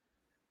year.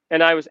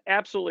 And I was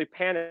absolutely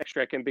panic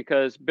stricken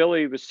because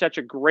Billy was such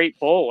a great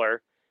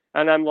bowler.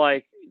 And I'm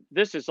like,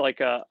 this is like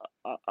going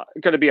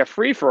to be a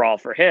free for all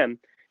for him.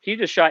 He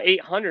just shot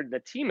 800 in the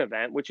team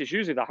event, which is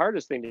usually the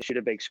hardest thing to shoot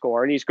a big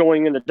score. And he's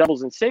going into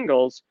doubles and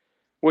singles,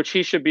 which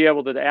he should be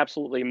able to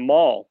absolutely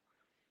maul.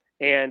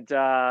 And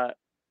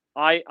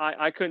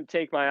I couldn't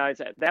take my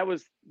eyes at that.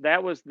 Was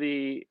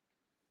the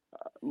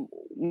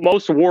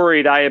most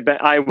worried I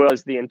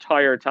was the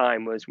entire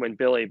time, was when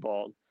Billy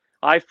bowled.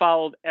 I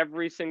followed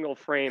every single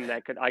frame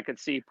that I could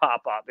see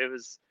pop up.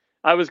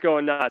 I was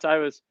going nuts. I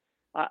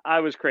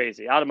was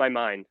crazy, out of my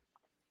mind.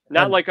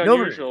 Not like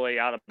unusually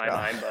out of my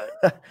mind,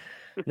 but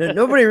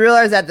nobody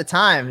realized at the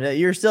time that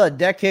you're still a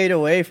decade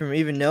away from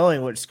even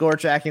knowing what score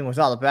tracking was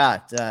all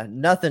about.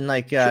 Nothing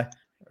like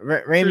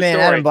Rain Man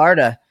Adam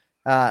Barta.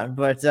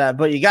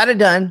 But you got it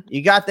done.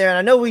 You got there. And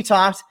I know we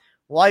talked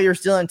while you were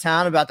still in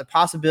town about the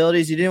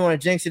possibilities. You didn't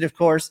want to jinx it, of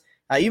course.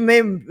 You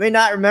may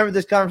not remember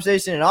this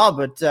conversation at all,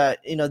 but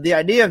the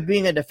idea of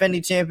being a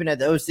defending champion at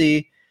the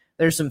OC,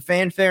 there's some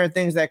fanfare and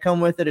things that come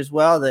with it as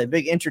well. The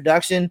big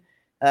introduction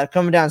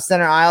coming down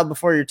center aisle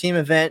before your team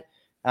event,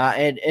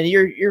 and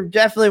you're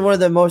definitely one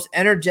of the most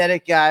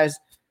energetic guys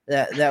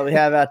that we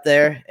have out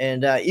there,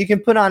 and you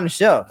can put on a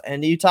show.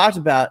 And you talked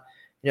about,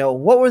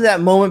 what would that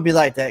moment be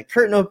like, that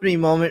curtain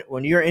opening moment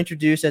when you're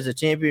introduced as a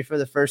champion for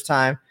the first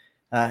time?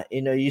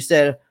 You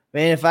said,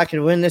 man, if I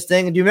could win this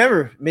thing. Do you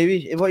remember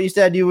maybe what you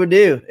said you would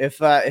do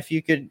if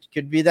you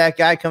could be that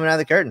guy coming out of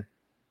the curtain?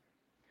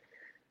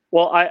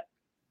 Well,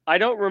 I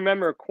don't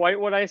remember quite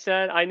what I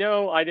said. I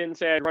know I didn't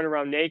say I'd run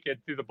around naked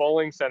through the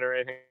bowling center or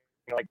anything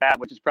like that,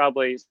 which is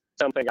probably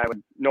something I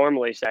would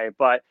normally say.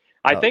 But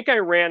I think I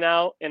ran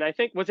out, and I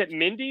think, was it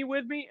Mindy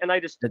with me? And I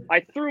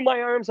threw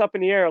my arms up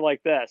in the air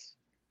like this.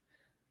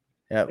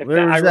 Yeah,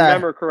 I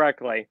remember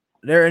correctly.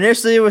 There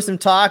initially was some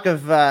talk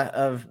of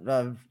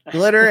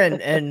glitter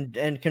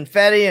and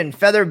confetti and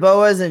feather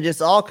boas and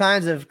just all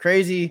kinds of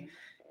crazy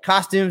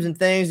costumes and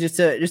things just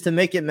to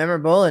make it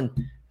memorable,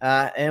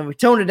 and we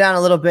toned it down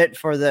a little bit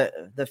for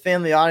the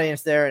family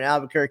audience there in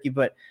Albuquerque.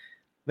 But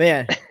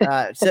man,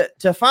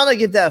 to finally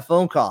get that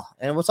phone call,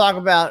 and we'll talk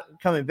about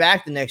coming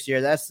back the next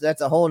year.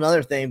 That's a whole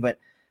nother thing. But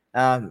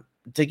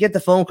to get the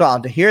phone call,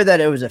 to hear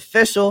that it was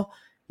official,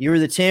 you were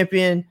the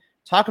champion.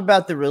 Talk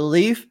about the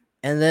relief,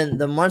 and then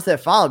the months that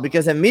followed,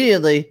 because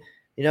immediately,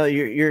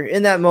 you're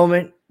in that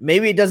moment.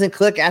 Maybe it doesn't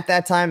click at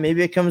that time.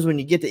 Maybe it comes when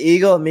you get the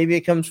eagle. Maybe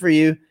it comes for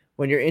you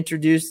when you're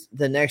introduced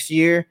the next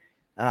year.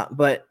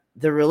 But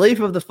the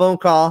relief of the phone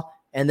call,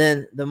 and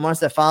then the months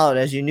that followed,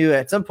 as you knew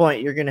at some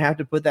point you're going to have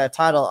to put that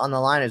title on the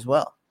line as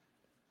well.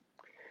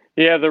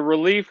 Yeah, the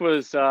relief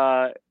was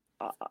I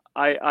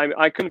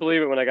couldn't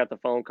believe it when I got the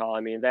phone call. I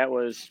mean, that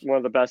was one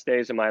of the best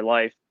days of my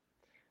life.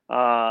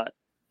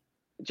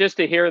 Just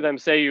to hear them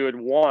say you had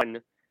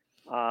won,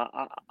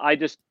 I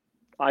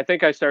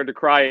think I started to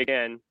cry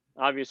again.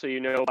 Obviously,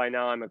 by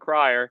now I'm a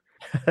crier.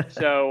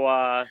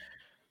 So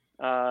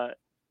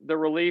the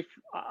relief,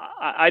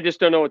 I just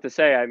don't know what to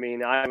say. I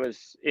mean, I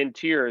was in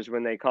tears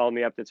when they called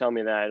me up to tell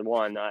me that I had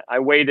won. I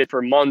waited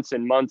for months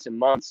and months and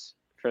months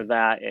for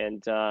that.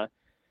 And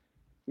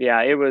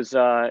yeah, it was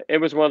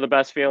one of the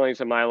best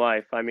feelings of my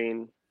life. I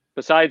mean,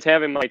 besides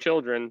having my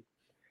children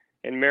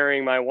and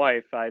marrying my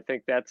wife, I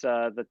think that's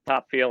the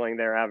top feeling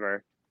there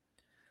ever.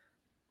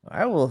 All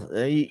right,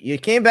 well, you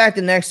came back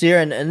the next year,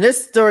 and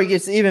this story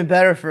gets even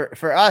better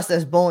for us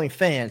as bowling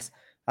fans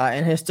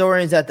and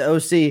historians at the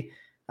OC.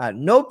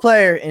 No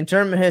player in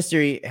tournament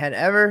history had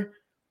ever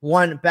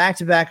won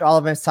back-to-back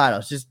all-events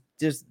titles.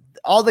 Just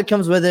all that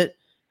comes with it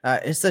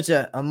is such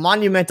a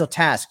monumental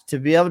task to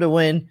be able to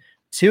win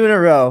 2 in a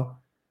row.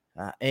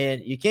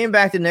 And you came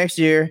back the next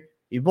year.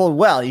 You bowled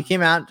well. You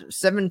came out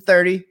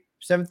 730,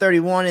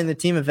 731 in the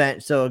team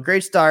event, so a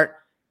great start.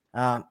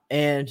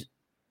 And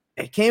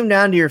it came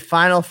down to your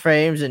final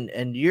frames,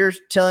 and your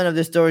telling of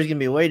this story is going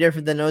to be way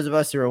different than those of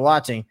us who were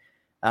watching.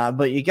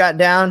 But you got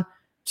down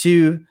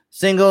to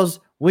singles.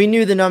 We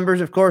knew the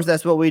numbers, of course.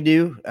 That's what we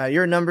do.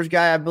 You're a numbers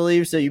guy, I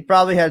believe, so you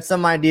probably had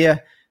some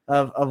idea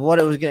of what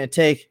it was going to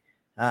take.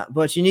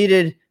 But you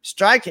needed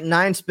strike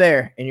 9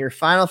 spare in your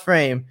final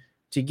frame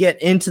to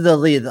get into the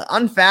lead. The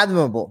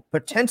unfathomable,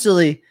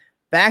 potentially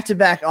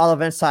back-to-back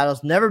all-events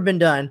titles, never been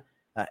done,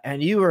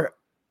 and you were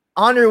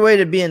on your way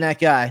to being that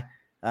guy.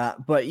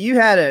 But you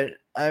had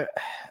I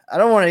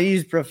don't want to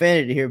use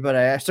profanity here, but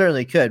I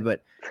certainly could.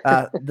 But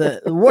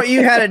what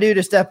you had to do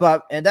to step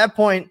up at that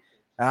point,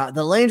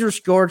 the lanes were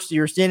scorched. You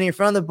were standing in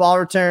front of the ball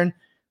return.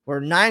 We're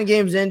 9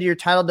 games into your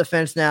title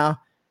defense now.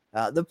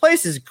 The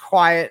place is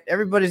quiet.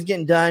 Everybody's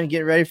getting done,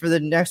 getting ready for the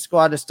next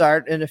squad to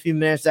start in a few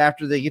minutes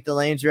after they get the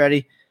lanes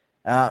ready.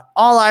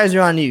 All eyes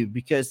are on you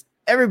because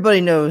everybody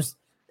knows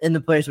in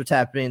the place what's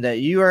happening, that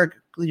you're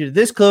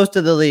this close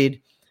to the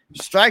lead.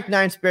 Strike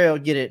 9 spare will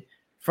get it.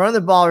 Front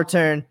of the ball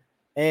return,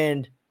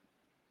 and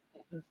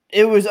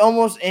it was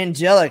almost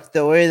angelic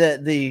the way that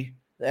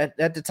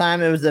at the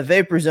time it was the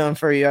vapor zone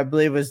for you, I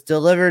believe, was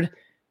delivered.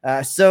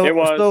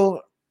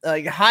 So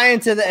like high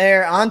into the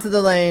air, onto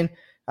the lane,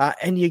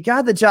 and you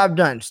got the job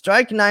done.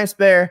 Strike 9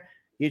 spare,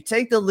 you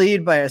take the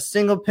lead by a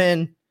single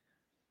pin.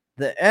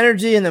 The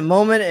energy in the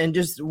moment and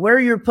just where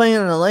you're playing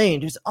on the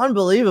lane, just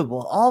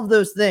unbelievable. All of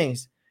those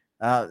things.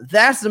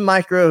 That's the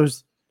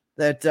micros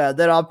that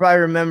I'll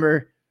probably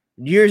remember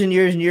years and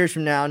years and years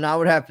from now, not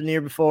what happened the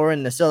year before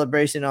and the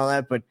celebration and all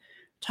that, but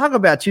talk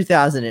about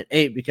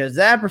 2008, because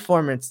that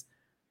performance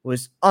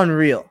was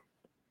unreal.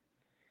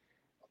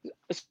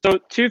 So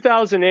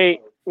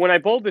 2008, when I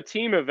bowled the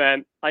team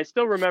event, I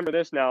still remember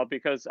this now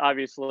because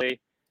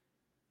obviously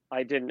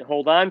I didn't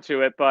hold on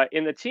to it, but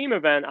in the team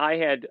event, I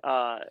had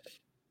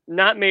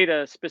not made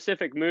a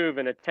specific move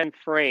in a 10th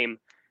frame.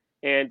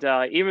 And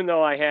even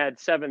though I had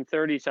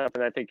 730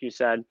 something, I think you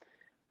said,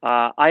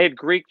 I had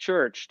Greek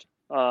churched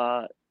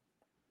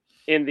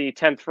in the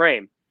 10th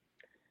frame.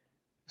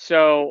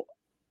 So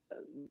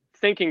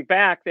thinking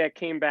back, that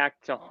came back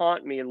to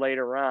haunt me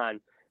later on.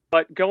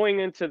 But going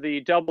into the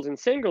doubles and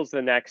singles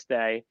the next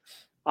day,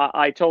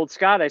 I told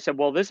Scott, I said,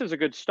 well, this is a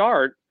good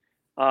start.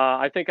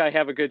 I think I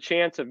have a good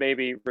chance of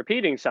maybe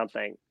repeating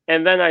something.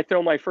 And then I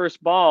throw my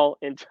first ball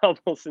in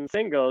doubles and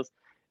singles,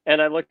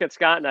 and I look at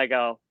Scott and I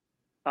go,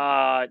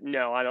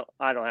 no,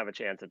 I don't have a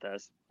chance at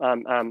this.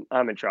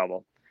 I'm in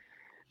trouble.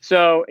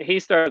 So he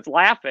starts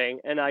laughing,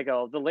 and I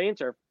go, the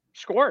lanes are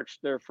scorched.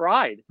 They're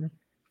fried.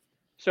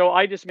 So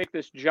I just make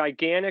this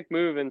gigantic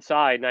move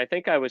inside, and I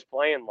think I was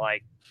playing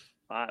like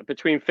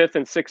between 5th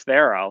and 6th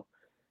arrow.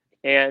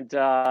 And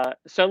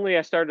suddenly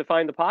I started to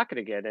find the pocket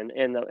again,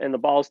 and the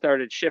ball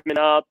started shipping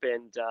up,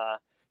 and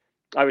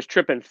I was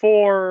tripping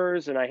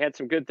 4s, and I had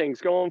some good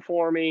things going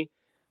for me.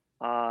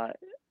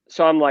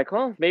 So I'm like,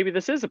 well, maybe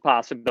this is a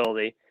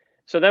possibility.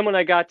 So then when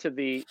I got to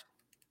the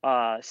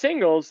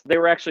singles, they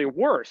were actually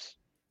worse.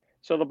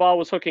 So the ball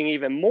was hooking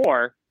even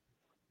more.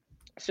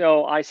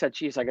 So I said,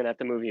 geez, I'm going to have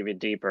to move even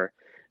deeper.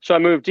 So I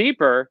moved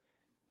deeper,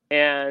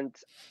 and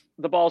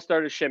the ball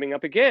started shimming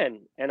up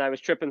again. And I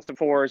was tripping some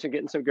 4s and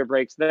getting some good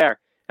breaks there.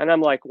 And I'm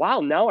like, wow,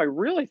 now I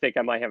really think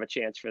I might have a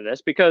chance for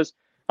this, because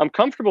I'm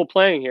comfortable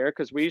playing here,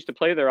 because we used to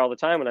play there all the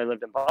time when I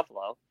lived in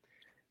Buffalo.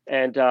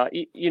 And,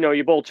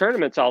 you bowl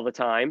tournaments all the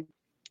time.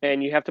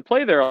 and you have to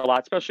play there a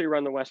lot, especially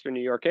around the Western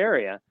New York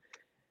area.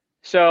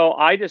 So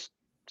I just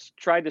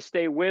tried to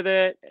stay with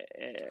it,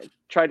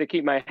 tried to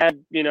keep my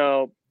head,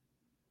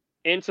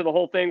 into the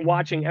whole thing,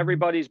 watching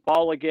everybody's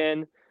ball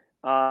again,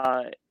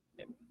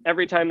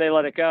 every time they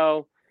let it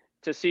go,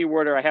 to see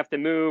whether I have to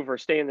move or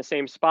stay in the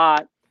same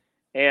spot.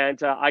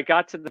 And I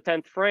got to the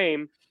 10th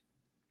frame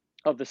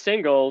of the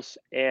singles,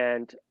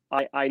 and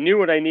I knew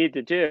what I needed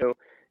to do.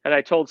 And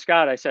I told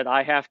Scott, I said,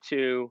 I have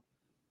to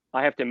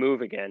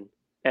move again.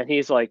 And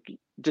he's like,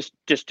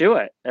 just do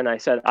it. And I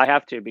said, I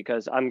have to,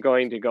 because I'm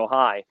going to go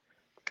high.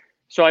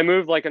 So I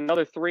moved like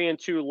another 3 and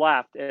 2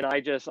 left, and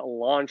I just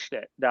launched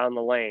it down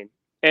the lane,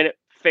 and it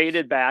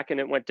faded back and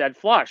it went dead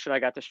flush, and I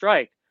got the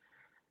strike.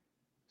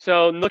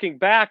 So looking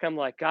back, I'm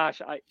like,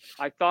 gosh,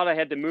 I thought I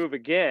had to move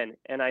again.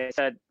 And I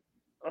said,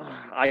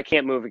 I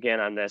can't move again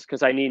on this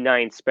because I need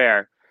 9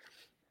 spare.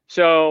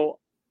 So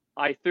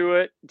I threw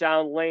it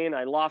down lane.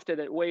 I lofted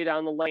it way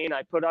down the lane.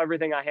 I put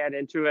everything I had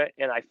into it,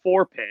 and I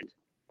 4-pinned.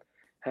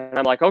 And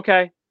I'm like,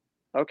 okay,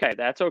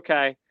 that's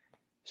okay.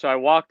 So I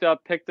walked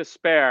up, picked the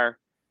spare,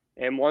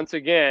 and once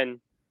again,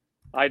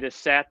 I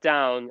just sat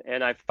down,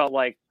 and I felt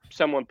like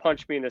someone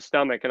punched me in the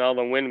stomach, and all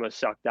the wind was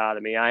sucked out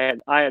of me. I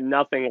had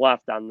nothing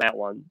left on that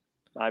one.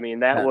 I mean,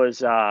 that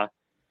was a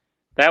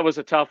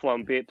tough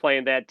one,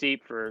 playing that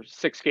deep for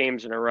 6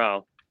 games in a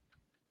row.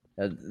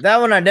 That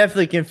one I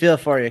definitely can feel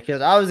for you,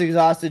 because I was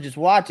exhausted just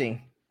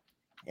watching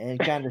and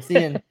kind of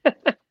seeing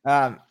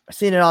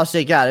it all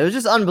shake out. It was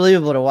just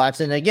unbelievable to watch.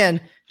 And again,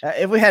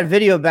 if we had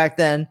video back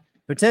then,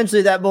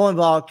 potentially that bowling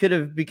ball could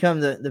have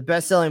become the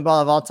best-selling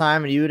ball of all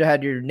time, and you would have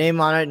had your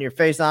name on it and your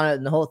face on it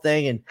and the whole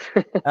thing.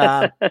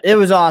 And it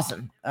was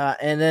awesome.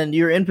 And then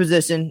you were in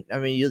position. I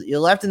mean, you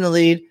left in the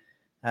lead,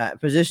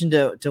 position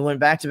to win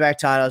back-to-back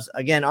titles.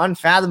 Again,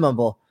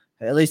 unfathomable,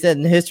 at least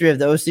in the history of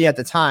the OC at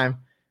the time.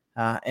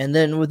 And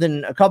then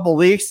within a couple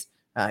weeks,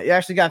 you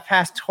actually got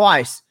passed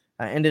twice.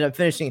 Ended up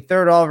finishing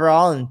 3rd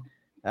overall. And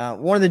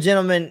one of the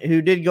gentlemen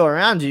who did go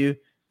around you,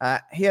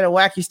 he had a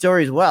wacky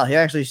story as well. He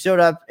actually showed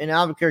up in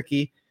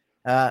Albuquerque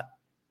at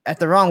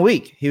the wrong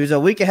week. He was a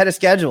week ahead of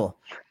schedule.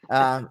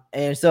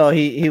 And so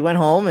he went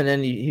home, and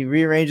then he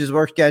rearranged his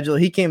work schedule.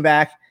 He came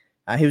back.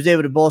 He was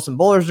able to bowl some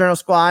Bowlers Journal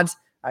squads.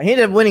 He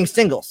ended up winning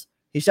singles.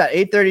 He shot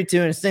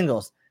 832 in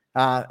singles.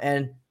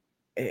 And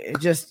it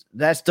just,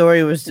 that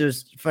story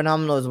was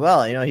phenomenal as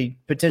well. He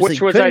potentially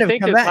which was, I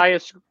think,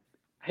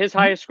 his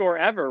highest score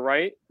ever,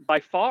 right? By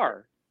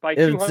far. By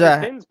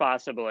 200 pins,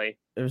 possibly.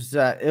 It was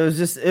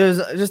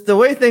just the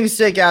way things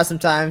shake out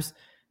sometimes.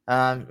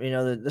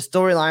 The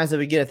storylines that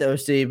we get at the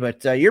OC,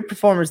 but your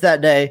performance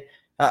that day,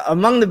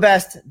 among the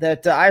best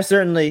that I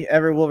certainly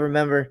ever will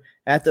remember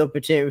at the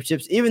Open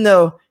Championships, even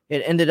though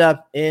it ended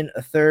up in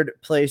a 3rd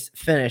place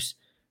finish.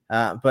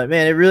 But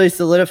man, it really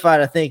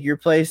solidified, I think, your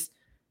place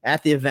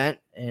at the event,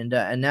 and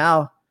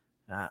now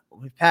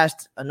we've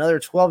passed another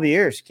 12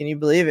 years. Can you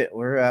believe it?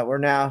 We're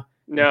now.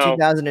 No.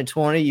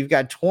 2020. You've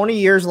got 20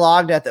 years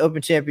logged at the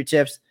Open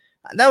Championships.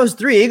 That was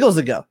 3 Eagles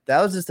ago.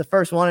 That was just the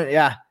first one.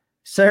 Yeah,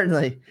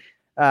 certainly.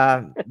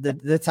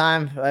 The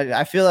time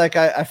I feel like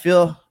I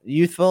feel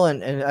youthful,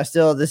 and I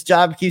still, this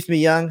job keeps me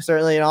young,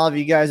 certainly, and all of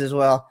you guys as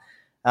well.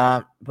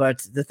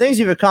 But the things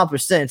you've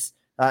accomplished since,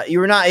 you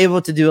were not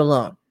able to do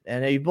alone.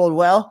 And you bowled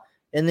well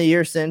in the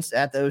year since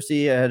at the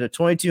OC. Had a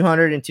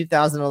 2,200 in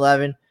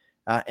 2011.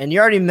 And you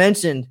already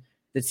mentioned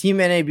the Team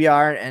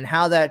NABR and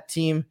how that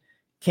team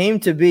came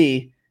to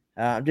be.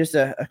 Just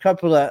a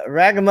couple of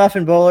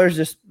ragamuffin bowlers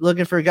just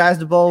looking for guys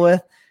to bowl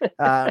with,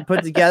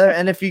 put together.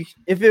 And if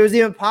it was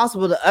even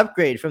possible to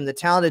upgrade from the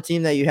talented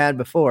team that you had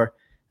before,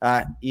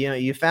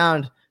 you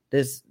found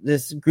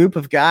this group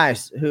of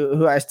guys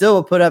who I still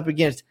will put up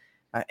against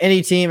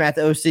any team at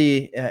the OC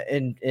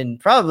in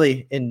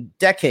probably in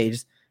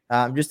decades,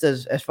 just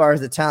as far as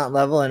the talent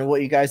level and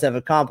what you guys have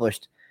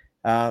accomplished.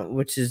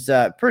 Which is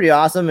pretty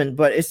awesome.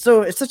 But it's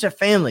such a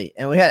family,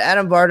 and we had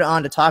Adam Barta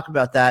on to talk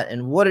about that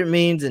and what it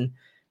means. And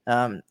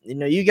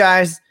you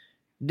guys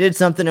did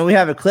something, and we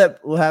have a clip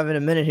we'll have in a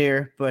minute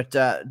here. But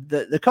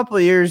the couple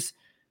of years,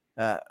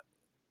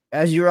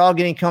 as you were all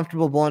getting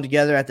comfortable bowling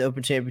together at the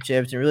Open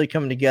Championships and really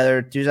coming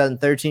together,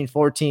 2013,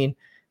 14,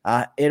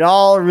 it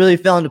all really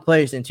fell into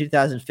place in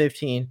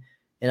 2015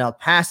 in El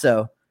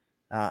Paso,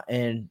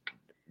 and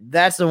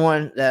that's the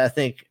one that I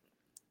think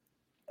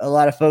a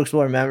lot of folks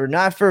will remember,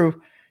 not for,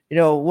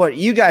 what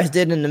you guys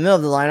did in the middle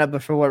of the lineup,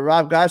 but for what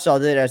Rob Gottschall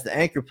did as the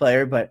anchor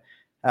player. But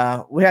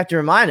we have to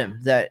remind him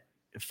that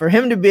for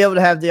him to be able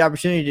to have the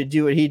opportunity to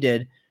do what he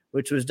did,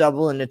 which was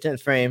double in the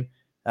 10th frame,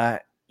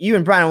 you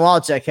and Brian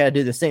Wallachek had to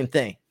do the same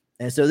thing.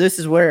 And so this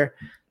is where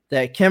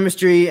that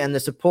chemistry and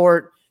the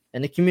support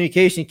and the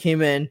communication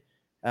came in.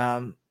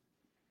 Adam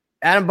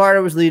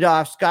Barta was lead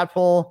off. Scott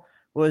Pohl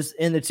was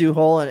in the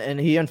 2-hole, and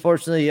he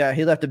unfortunately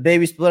he left a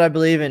baby split, I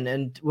believe,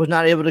 and was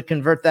not able to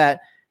convert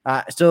that.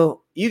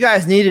 So you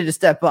guys needed to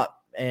step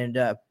up, and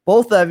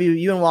both of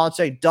you and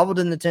Wallachek doubled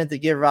in the 10th to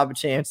give Rob a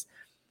chance.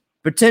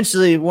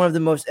 Potentially one of the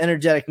most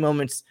energetic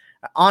moments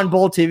on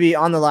Bowl TV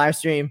on the live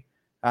stream.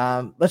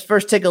 Let's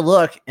first take a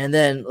look, and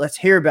then let's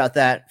hear about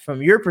that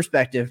from your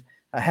perspective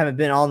I haven't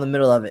been all in the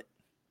middle of it.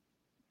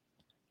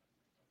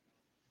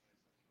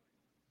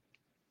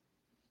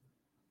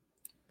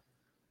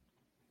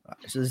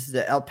 So this is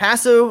the El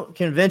Paso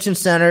Convention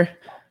Center.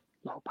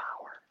 Low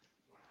power.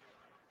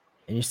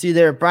 And you see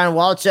there, Brian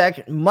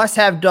Walczak must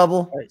have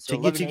double So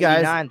to get you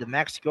guys the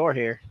max score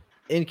here.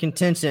 in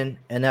contention.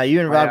 And now you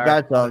and By Rob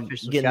our Gottschall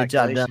official getting the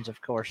job done. calculations,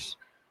 Of course.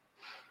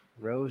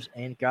 Rose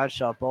and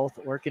Gottschall both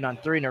working on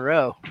 3 in a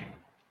row.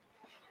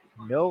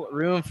 No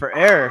room for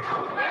error.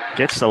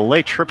 Gets the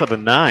late trip of the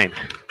 9.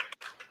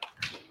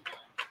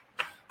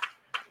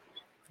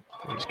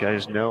 These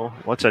guys know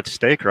what's at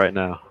stake right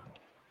now.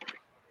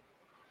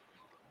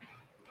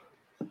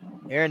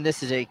 Aaron,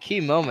 this is a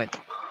key moment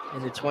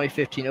in the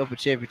 2015 Open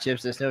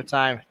Championships. There's no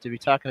time to be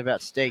talking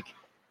about stake.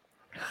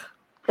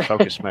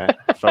 Focus, Matt.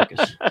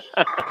 Focus.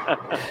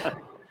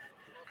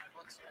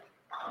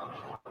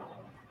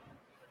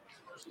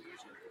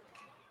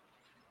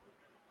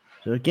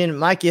 So again,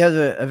 Mike, you have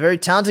a very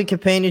talented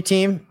companion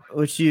team,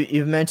 which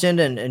you've mentioned,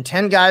 and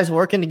 10 guys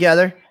working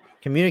together,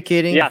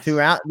 communicating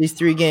throughout these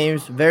 3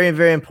 games. Very,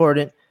 very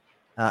important.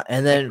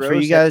 And then for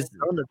you guys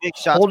the big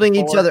shots holding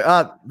each other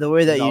up the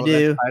way that you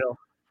do.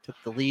 Took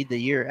the lead the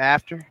year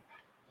after.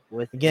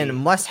 Again, a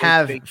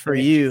must-have for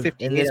you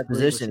in this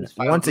position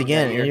once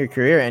again in your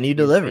career, and you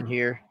delivered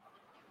here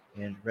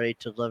and ready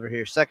to deliver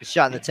here. Second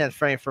shot in the 10th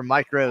frame for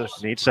Mike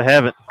Rose. Needs to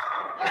have it.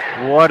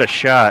 What a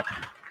shot.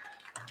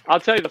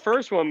 I'll tell you, the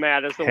first one,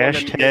 Matt, is the one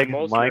that made me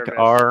most Mike nervous.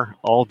 R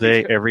all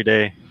day, every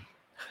day.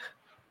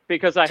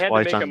 Because I had to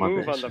make a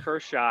Mondays. move on the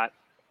first shot,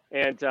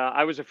 and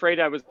I was afraid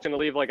I was going to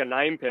leave like a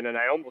 9-pin, and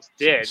I almost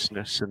did.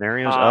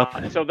 Scenarios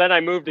up. So then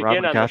I moved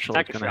again on the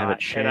second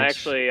shot, and I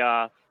actually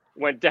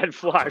went dead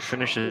flush.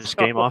 Finish this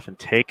game off and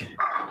take.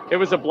 It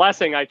was a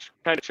blessing. I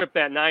kind of tripped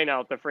that 9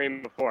 out the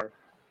frame before.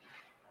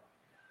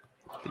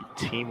 The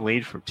team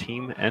lead from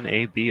Team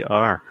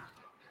NABR.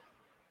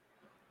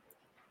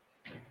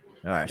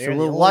 All right, so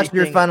we'll watch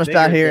your final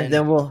shot here,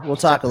 then we'll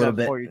talk a little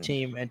bit. For your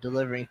team and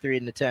delivering 3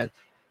 in the 10th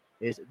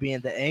is being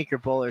the anchor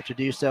bowler to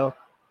do so.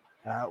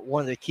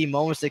 One of the key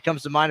moments that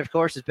comes to mind, of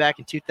course, is back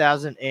in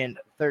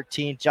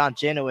 2013, John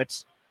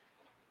Janowitz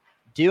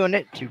doing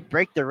it to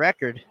break the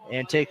record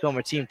and take home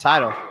a team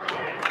title.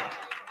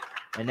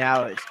 And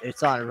now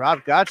it's on Rob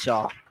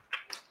Gottschall.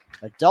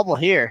 A double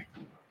here.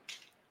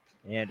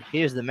 And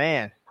here's the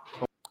man.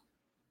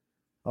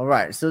 All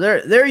right, so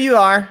there you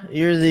are.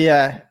 You're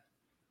the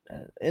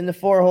in the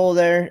 4-hole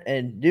there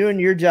and doing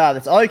your job.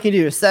 That's all you can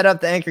do is set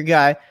up the anchor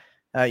guy.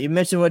 You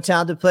mentioned what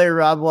talented player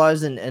Rob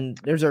was, and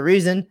there's a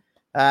reason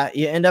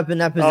you end up in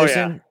that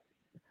position.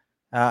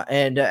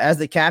 And as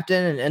the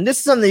captain, and this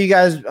is something that you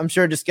guys, I'm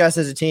sure, discuss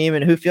as a team,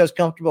 and who feels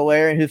comfortable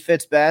where and who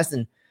fits best.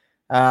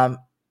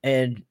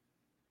 And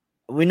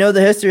we know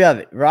the history of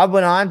it. Rob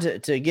went on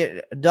to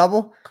get a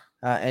double,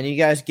 and you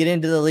guys get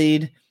into the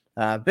lead,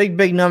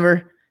 big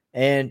number,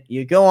 and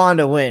you go on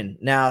to win.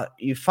 Now,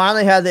 you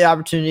finally had the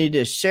opportunity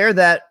to share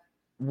that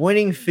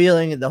winning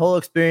feeling and the whole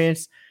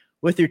experience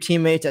with your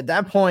teammates. At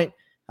that point,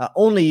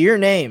 only your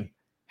name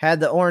had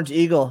the orange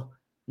eagle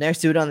next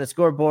to it on the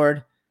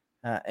scoreboard,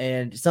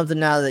 and something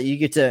now that you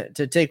get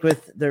to take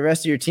with the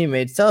rest of your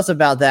teammates. Tell us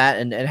about that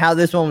and how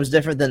this one was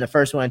different than the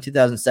first one in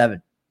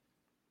 2007.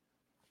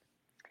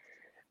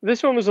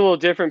 This one was a little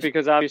different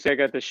because obviously I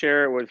got to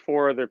share it with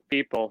 4 other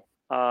people.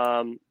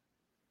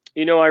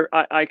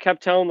 I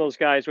kept telling those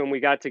guys when we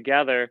got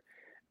together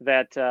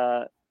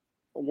that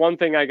one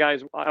thing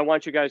I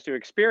want you guys to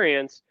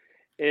experience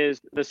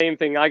is the same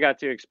thing I got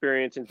to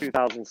experience in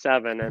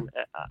 2007.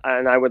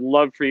 And I would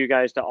love for you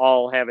guys to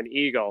all have an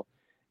eagle.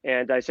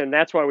 And I said, and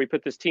that's why we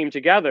put this team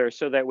together,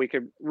 so that we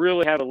could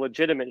really have a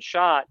legitimate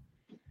shot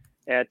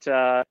at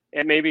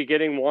maybe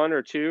getting 1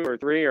 or 2 or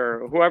 3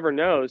 or whoever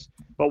knows.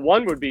 But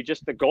 1 would be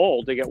just the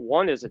goal, to get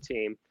 1 as a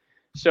team.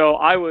 So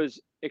I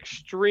was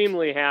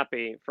extremely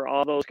happy for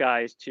all those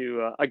guys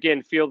to,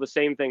 again, feel the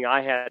same thing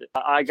I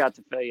got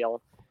to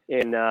feel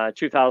in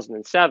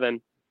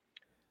 2007.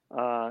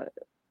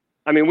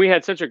 I mean, we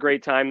had such a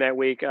great time that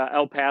week.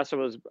 El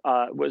Paso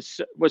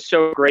was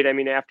so great. I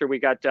mean, after we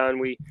got done,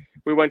 we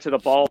went to the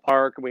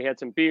ballpark and we had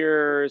some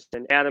beers,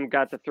 and Adam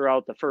got to throw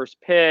out the first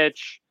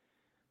pitch.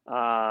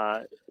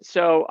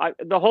 So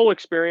the whole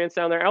experience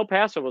down there, El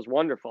Paso was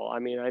wonderful. I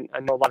mean, I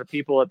know a lot of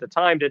people at the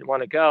time didn't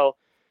want to go,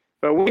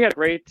 but we had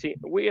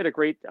a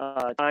great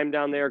time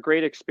down there,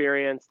 great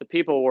experience. The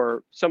people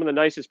were some of the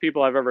nicest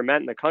people I've ever met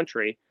in the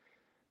country.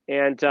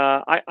 And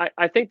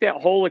I think that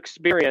whole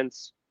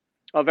experience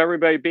of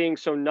everybody being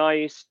so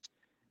nice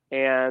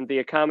and the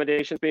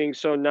accommodations being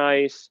so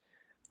nice,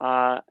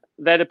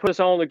 that it put us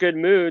all in a good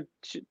mood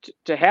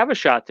to have a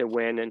shot to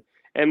win.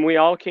 And we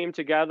all came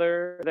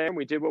together there, and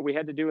we did what we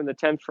had to do in the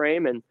 10th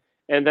frame. And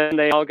then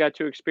they all got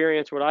to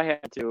experience what I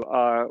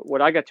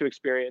got to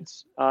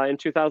experience in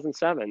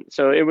 2007.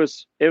 So it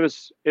was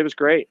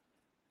great.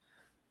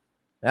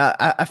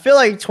 I feel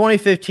like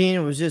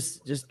 2015 was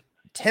just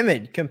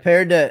timid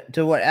compared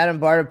to what Adam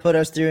Barta put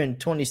us through in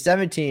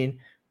 2017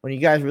 when you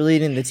guys were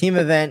leading the team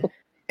event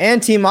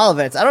and team all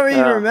events. I don't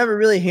even remember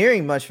really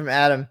hearing much from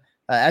Adam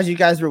as you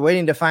guys were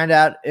waiting to find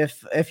out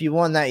if you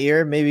won that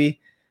year, maybe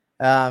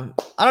I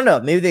don't know,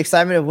 maybe the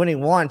excitement of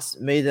winning once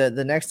made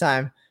the next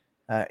time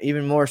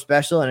even more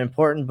special and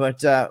important.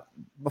 But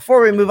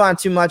before we move on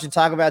too much and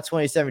talk about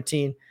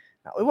 2017,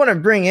 we want to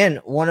bring in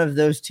one of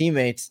those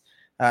teammates,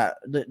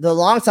 the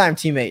longtime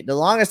teammate, the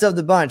longest of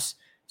the bunch,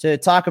 to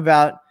talk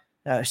about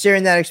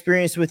sharing that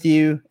experience with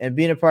you and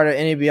being a part of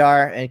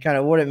NABR and kind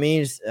of what it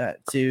means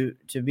to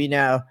be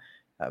now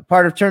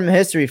part of tournament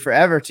history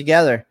forever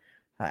together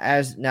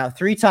as now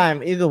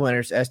 3-time Eagle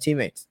winners as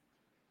teammates.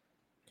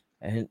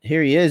 And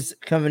here he is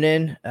coming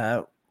in.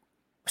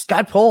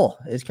 Scott Pohl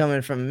is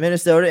coming from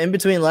Minnesota in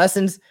between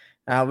lessons.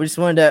 We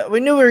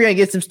knew we were going to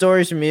get some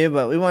stories from you,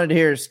 but we wanted to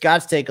hear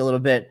Scott's take a little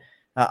bit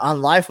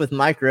on life with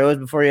Mike Rose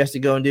before he has to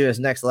go and do his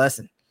next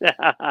lesson.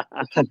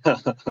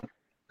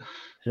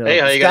 So, hey,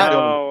 how you guys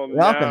doing? Oh,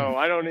 welcome. No,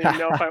 I don't even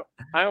know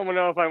I don't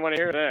know if I want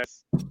to hear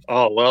this.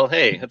 Oh, well,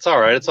 hey, it's all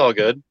right. It's all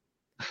good.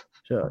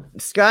 So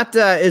Scott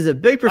is a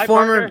big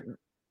performer,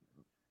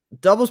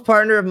 doubles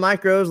partner of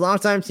Mike Rose,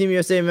 longtime Team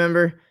USA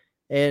member,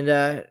 and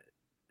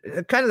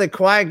kind of the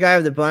quiet guy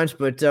of the bunch.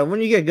 But when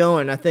you get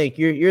going, I think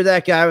you're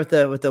that guy with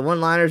the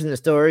one-liners and the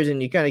stories,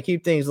 and you kind of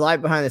keep things light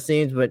behind the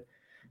scenes. But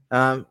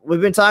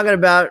we've been talking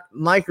about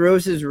Mike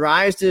Rose's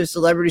rise to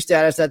celebrity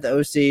status at the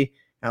OC.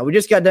 We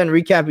just got done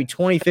recapping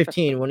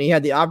 2015 when he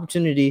had the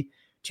opportunity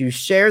to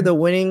share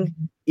the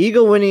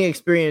Eagle winning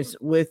experience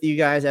with you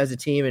guys as a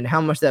team and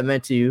how much that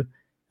meant to you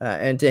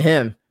and to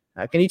him.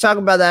 Can you talk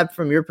about that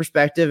from your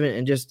perspective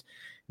and just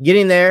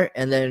getting there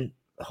and then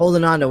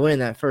holding on to win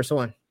that first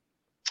one?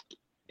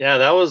 Yeah,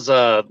 that was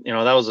that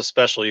was a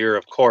special year,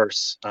 of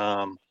course.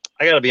 I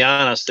got to be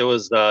honest, it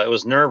was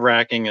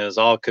nerve-wracking as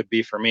all could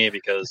be for me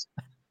because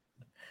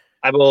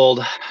I bowled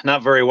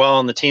not very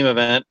well in the team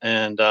event,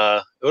 and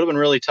it would have been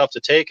really tough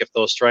to take if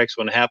those strikes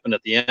wouldn't have happened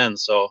at the end.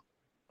 So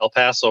El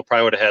Paso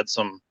probably would have had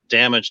some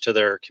damage to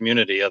their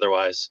community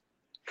otherwise.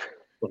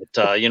 But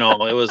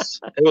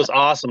it was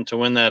awesome to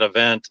win that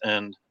event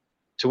and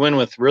to win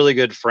with really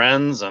good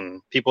friends and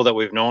people that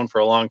we've known for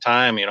a long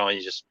time. You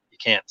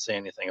can't say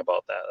anything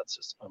about that. That's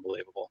just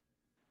unbelievable.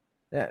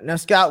 Yeah. Now,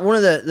 Scott, one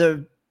of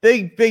the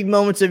big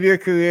moments of your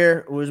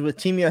career was with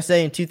Team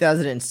USA in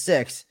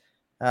 2006.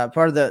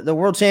 Part of the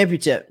World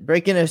Championship,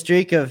 breaking a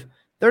streak of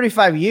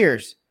 35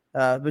 years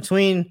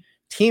between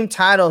team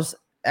titles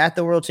at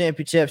the World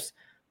Championships.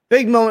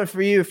 Big moment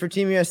for you, for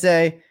Team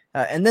USA,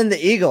 and then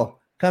the Eagle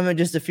coming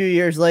just a few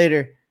years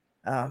later.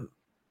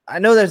 I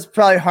know that's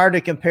probably hard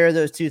to compare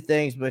those two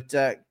things, but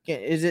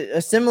is it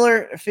a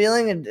similar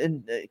feeling?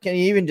 And can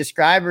you even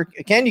describe or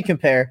can you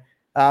compare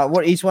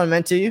what each one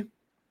meant to you?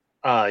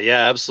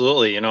 Yeah,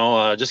 absolutely.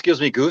 Just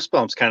gives me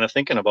goosebumps kind of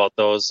thinking about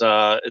those.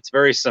 It's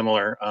very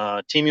similar.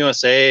 Team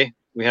USA,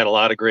 we had a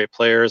lot of great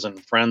players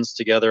and friends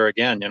together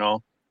again.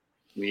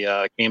 We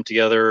came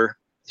together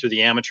through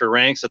the amateur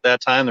ranks at that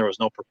time. There was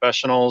no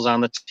professionals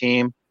on the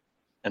team.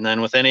 And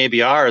then with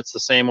NABR, it's the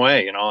same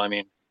way.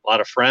 A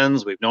lot of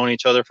friends. We've known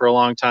each other for a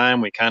long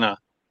time. We kind of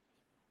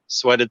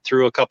sweated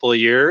through a couple of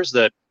years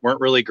that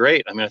weren't really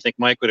great. I think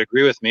Mike would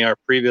agree with me. Our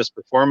previous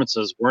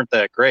performances weren't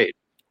that great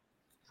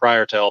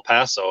prior to El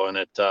Paso, and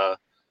it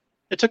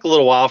took a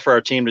little while for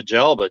our team to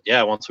gel, but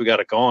yeah, once we got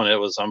it going, it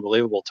was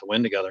unbelievable to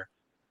win together.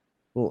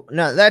 Well,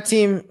 now that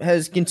team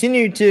has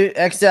continued to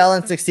excel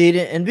and succeed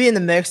and be in the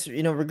mix,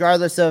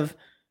 regardless of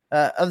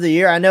the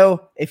year. I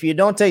know if you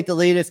don't take the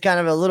lead, it's kind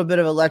of a little bit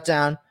of a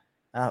letdown,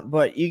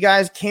 but you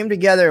guys came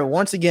together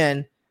once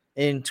again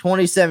in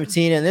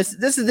 2017, and this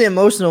is the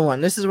emotional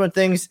one. This is when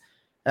things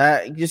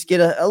just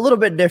get a little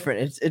bit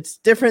different. It's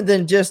different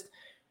than just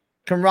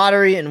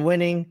camaraderie and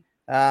winning.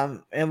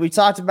 And we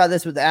talked about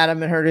this with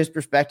Adam and heard his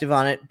perspective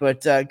on it.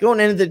 But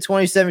going into the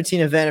 2017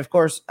 event, of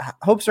course,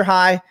 hopes are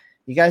high.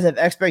 You guys have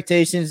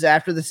expectations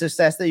after the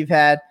success that you've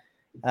had.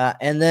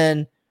 And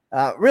then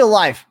real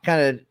life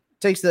kind of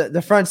takes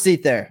the front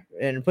seat there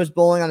and puts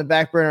bowling on the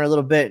back burner a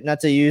little bit, not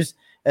to use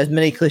as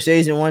many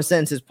cliches in one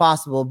sentence as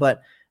possible.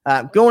 But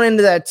going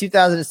into that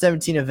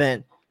 2017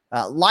 event,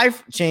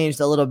 life changed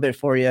a little bit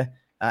for you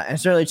and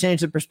certainly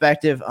changed the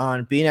perspective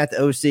on being at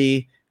the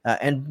OC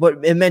and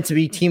what it meant to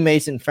be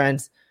teammates and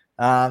friends.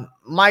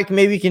 Mike,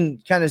 maybe you can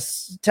kind of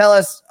tell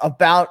us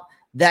about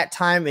that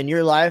time in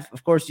your life.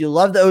 Of course, you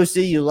love the OC,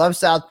 you love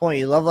South Point,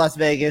 you love Las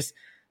Vegas,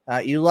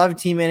 you love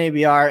Team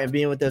NABR and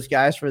being with those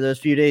guys for those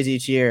few days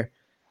each year.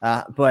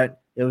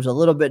 But it was a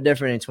little bit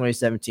different in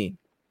 2017.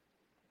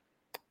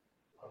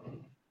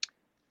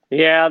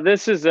 Yeah,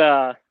 this is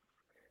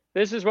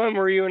one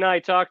where you and I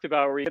talked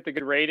about where you get the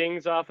good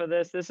ratings off of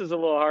this. This is a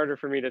little harder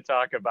for me to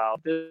talk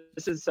about.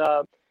 This is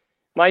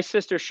my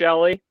sister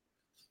Shelly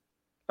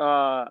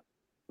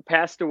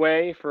passed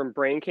away from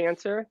brain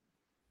cancer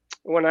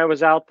when I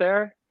was out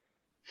there.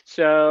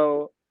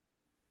 So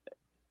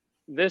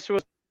this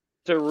was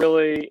a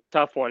really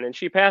tough one. And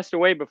she passed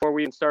away before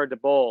we even started to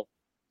bowl.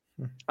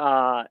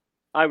 I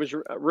was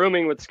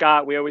rooming with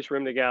Scott. We always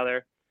room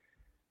together.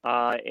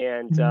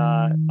 And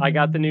I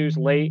got the news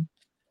late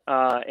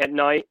at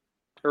night,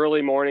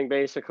 early morning,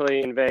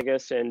 basically in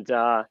Vegas. And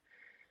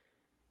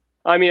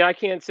I mean, I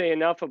can't say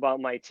enough about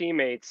my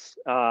teammates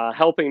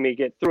helping me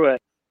get through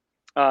it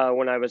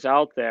when I was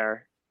out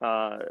there.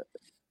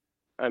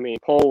 I mean,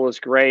 Pole was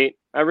great.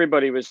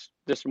 Everybody was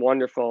just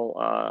wonderful.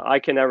 I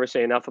can never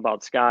say enough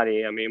about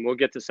Scotty. I mean, we'll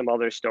get to some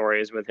other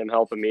stories with him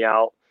helping me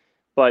out,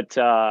 but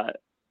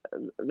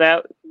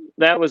that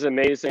was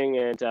amazing.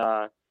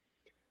 And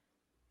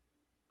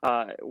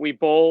we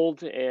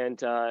bowled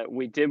and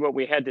we did what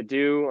we had to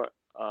do.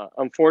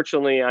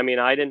 Unfortunately, I mean,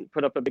 I didn't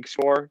put up a big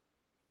score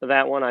for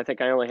that one. I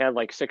think I only had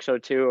like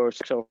 602 or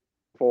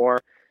 604.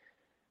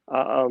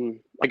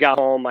 I got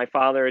home. My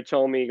father had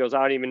told me, he goes,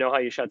 I don't even know how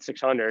you shot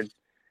 600.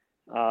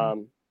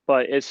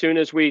 But as soon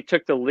as we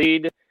took the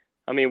lead,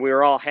 I mean, we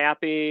were all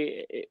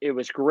happy. It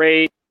was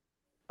great.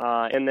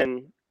 And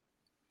then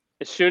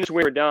as soon as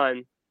we were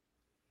done,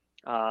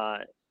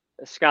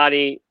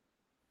 Scotty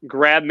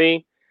grabbed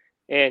me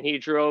and he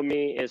drove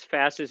me as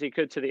fast as he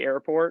could to the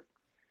airport.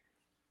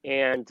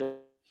 And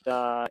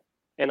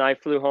I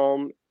flew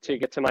home to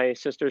get to my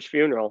sister's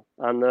funeral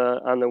on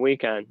the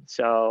weekend.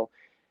 So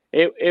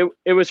it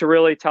was a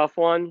really tough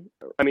one.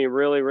 I mean,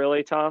 really,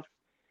 really tough.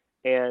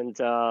 And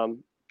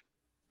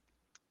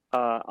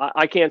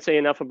I can't say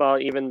enough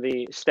about even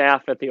the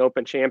staff at the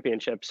Open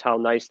Championships, how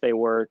nice they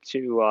were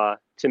to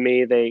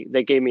me.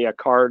 They gave me a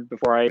card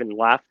before I even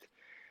left.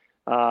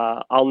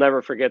 I'll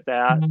never forget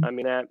that. I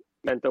mean, that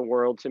meant the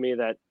world to me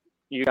that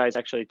you guys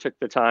actually took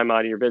the time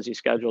out of your busy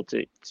schedule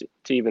to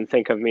even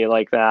think of me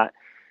like that.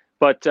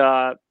 But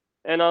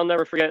and I'll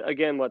never forget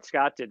again what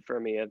Scott did for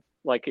me.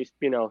 Like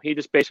he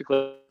just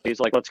basically, he's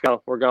like, let's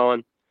go, we're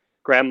going.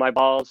 Grabbed my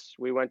balls.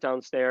 We went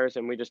downstairs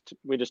and we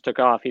just took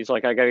off. He's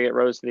like, I got to get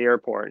Rose to the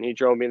airport. And he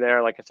drove me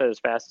there, like I said, as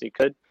fast as he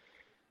could.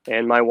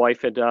 And my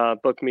wife had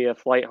booked me a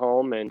flight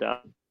home. And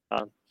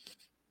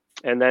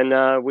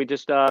then we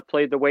just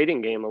played the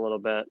waiting game a little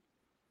bit.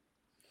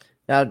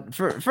 Now,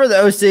 for the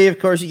OC, of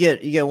course, you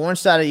get one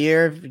shot a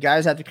year. The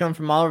guys have to come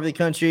from all over the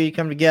country,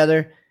 come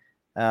together.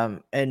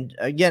 And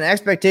again,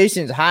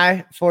 expectations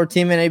high for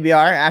Team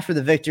NABR after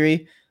the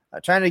victory,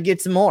 trying to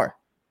get some more.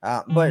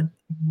 But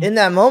in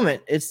that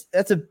moment,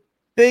 that's a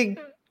big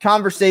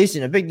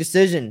conversation, a big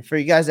decision for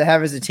you guys to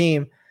have as a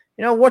team.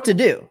 You know what to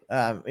do.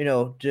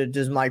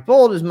 Does Mike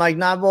bowl? Does Mike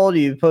not bowl? Do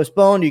you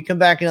postpone? Do you come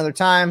back another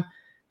time?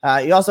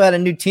 You also had a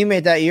new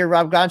teammate that year.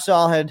 Rob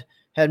Gottschall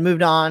had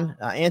moved on.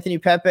 Anthony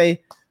Pepe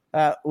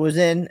was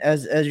in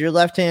as your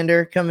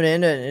left-hander coming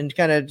in and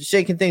kind of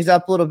shaking things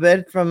up a little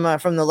bit from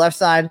the left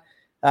side.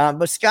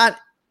 But Scott,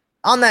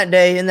 on that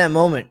day, in that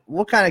moment,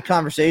 what kind of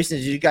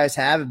conversations did you guys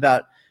have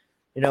about,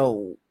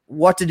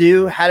 what to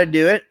do, how to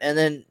do it, and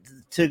then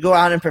to go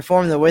out and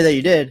perform the way that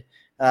you did,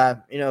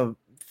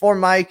 for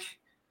Mike,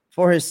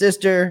 for his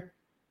sister?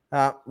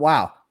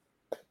 Wow.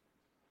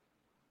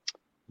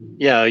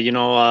 Yeah.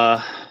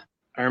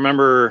 I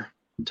remember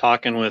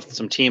talking with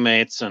some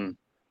teammates and,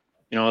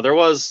 there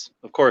was,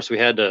 of course, we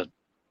had to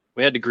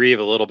grieve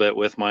a little bit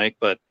with Mike,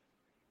 but,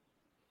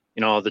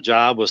 the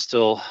job was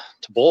still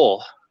to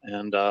bowl,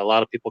 and a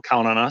lot of people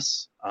count on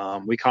us.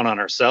 We count on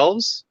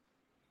ourselves.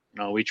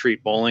 We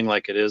treat bowling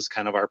like it is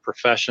kind of our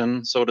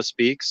profession, so to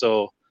speak.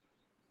 So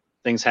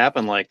things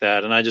happen like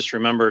that. And I just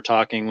remember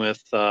talking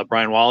with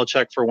Brian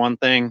Wallachek for one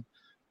thing.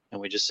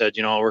 And we just said,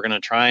 we're going to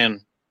try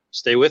and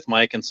stay with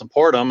Mike and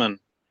support him and,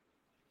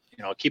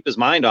 keep his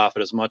mind off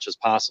it as much as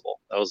possible.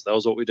 That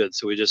was what we did.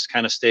 So we just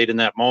kind of stayed in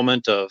that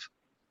moment of,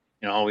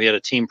 we had a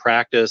team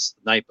practice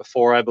the night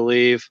before, I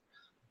believe.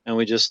 And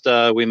we just,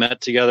 we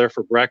met together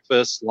for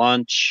breakfast,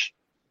 lunch,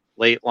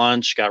 late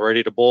lunch, got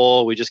ready to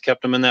bowl. We just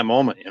kept him in that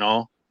moment,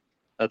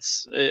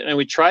 and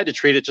we tried to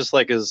treat it just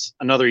like as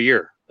another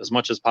year as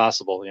much as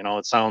possible.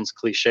 It sounds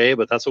cliche,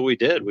 but that's what we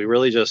did. We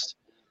really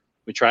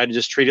we tried to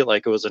just treat it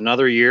like it was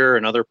another year,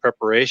 another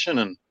preparation.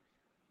 And,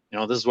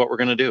 this is what we're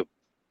going to do.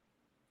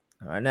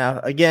 All right. Now,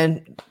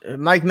 again,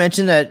 Mike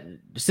mentioned that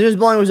as soon as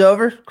bowling was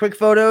over, quick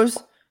photos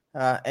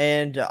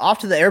and off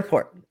to the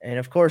airport. And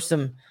of course,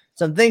 some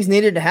things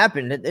needed to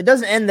happen. It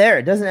doesn't end there.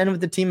 It doesn't end with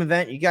the team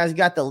event. You guys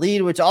got the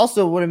lead, which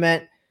also would have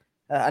meant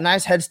a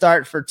nice head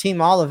start for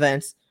team all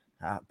events.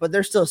 But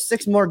there's still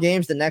 6 more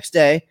games the next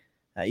day.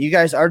 You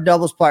guys are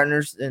doubles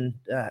partners and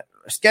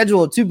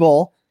scheduled to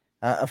bowl.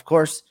 Of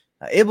course,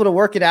 able to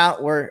work it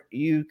out where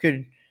you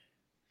could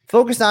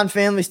focus on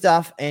family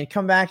stuff and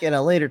come back at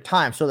a later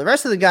time. So the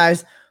rest of the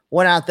guys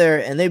went out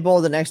there and they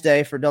bowled the next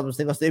day for doubles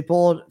singles. They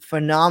bowled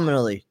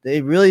phenomenally.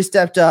 They really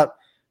stepped up.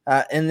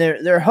 And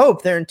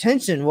their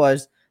intention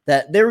was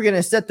that they were going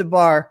to set the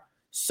bar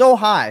so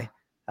high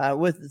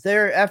with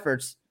their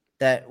efforts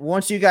that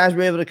once you guys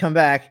were able to come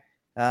back,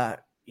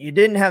 you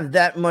didn't have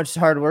that much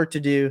hard work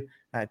to do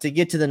to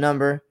get to the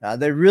number.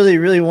 They really,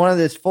 really wanted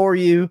this for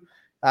you,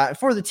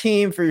 for the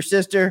team, for your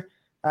sister,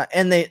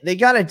 and they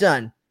got it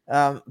done.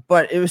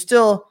 But it was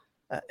still,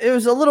 it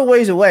was a little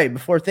ways away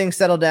before things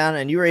settled down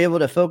and you were able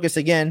to focus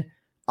again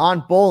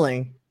on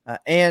bowling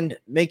and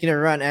making a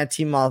run at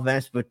team all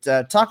events. But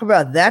talk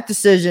about that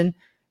decision,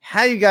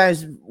 how you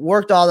guys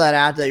worked all that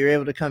out that you're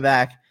able to come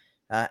back,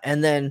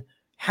 and then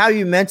how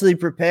you mentally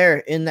prepare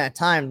in that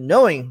time,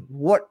 knowing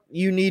what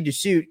you need to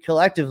shoot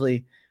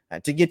collectively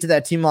to get to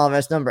that team all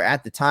events number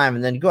at the time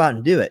and then go out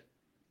and do it?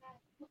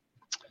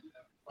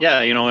 Yeah,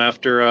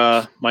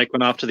 after Mike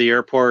went off to the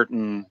airport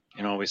and,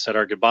 we said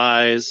our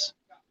goodbyes,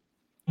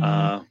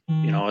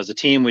 as a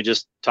team, we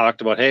just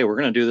talked about, hey, we're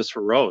going to do this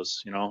for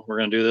Rose. We're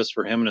going to do this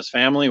for him and his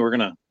family. We're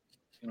going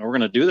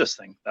to do this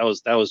thing. That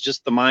was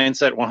just the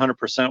mindset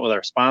 100% with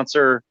our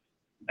sponsor,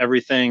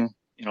 everything,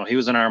 he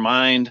was in our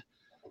mind.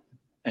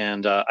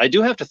 And I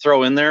do have to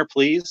throw in there,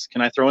 please.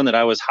 Can I throw in that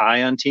I was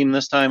high on team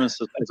this time as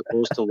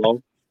opposed to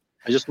low?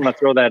 I just want to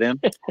throw that in.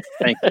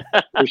 Thank you.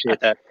 Appreciate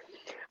that.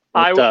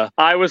 But,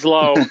 I was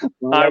low.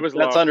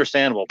 That's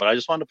understandable, but I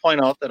just wanted to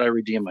point out that I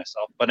redeemed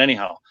myself. But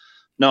anyhow,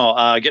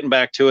 no, getting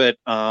back to it.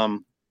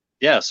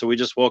 So we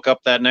just woke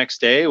up that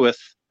next day with,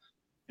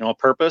 a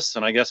purpose,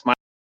 and I guess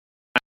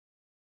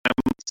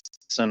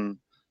and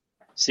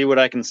see what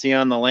I can see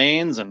on the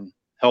lanes and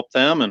help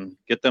them and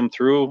get them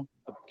through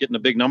getting a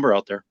big number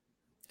out there.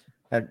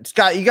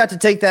 Scott, you got to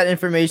take that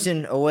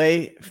information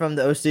away from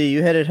the OC.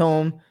 You headed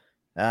home.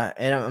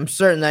 And I'm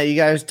certain that you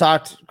guys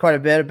talked quite a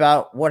bit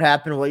about what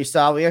happened, what you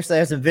saw. We actually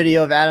have some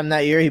video of Adam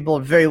that year. He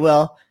bowled very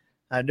well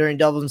during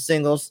doubles and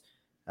singles.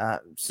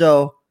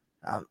 So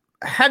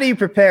how do you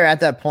prepare at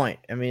that point?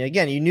 I mean,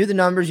 again, you knew the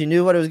numbers, you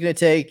knew what it was going to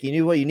take, you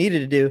knew what you needed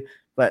to do,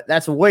 but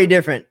that's way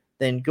different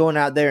than going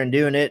out there and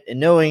doing it and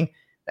knowing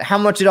how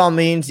much it all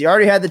means. You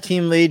already had the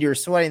team lead. You were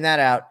sweating that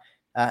out.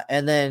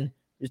 And then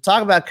you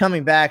talk about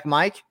coming back,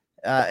 Mike,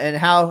 and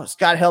how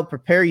Scott helped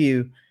prepare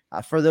you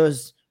for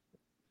those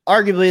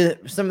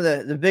arguably some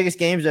of the biggest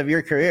games of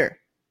your career.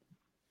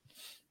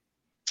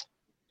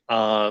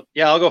 I'll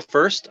go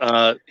first.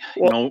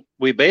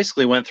 We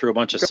basically went through a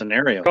bunch of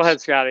scenarios. Go ahead,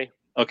 Scotty.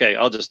 Okay,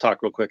 I'll just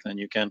talk real quick, then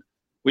you can.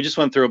 We just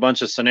went through a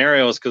bunch of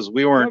scenarios because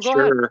we weren't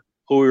sure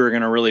who we were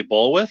going to really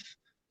bowl with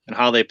and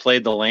how they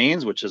played the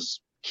lanes, which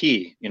is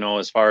key,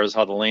 as far as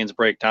how the lanes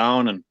break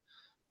down. And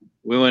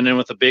we went in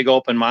with a big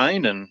open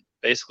mind and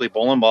basically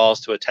bowling balls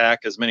to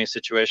attack as many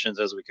situations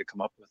as we could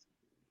come up with.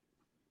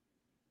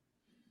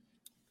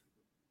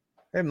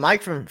 Hey,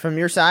 Mike, from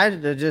your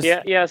side,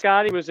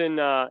 Scotty was in.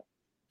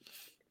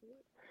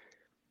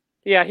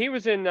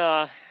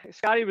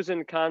 Scotty was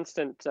in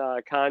constant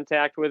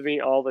contact with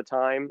me all the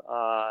time.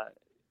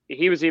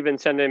 He was even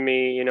sending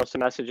me, some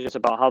messages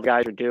about how the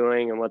guys were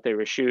doing and what they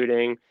were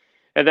shooting,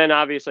 and then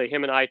obviously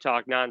him and I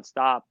talked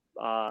nonstop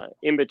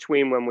in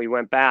between when we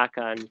went back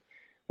on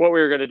what we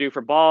were going to do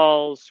for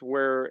balls,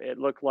 where it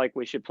looked like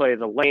we should play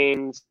the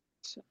lanes,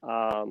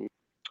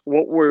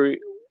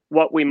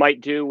 what we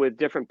might do with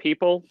different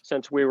people,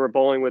 since we were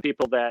bowling with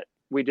people that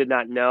we did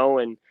not know.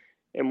 And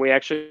we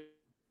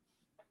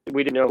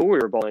didn't know who we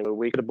were bowling with.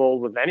 We could have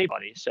bowled with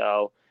anybody.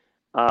 So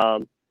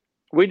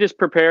we just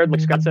prepared,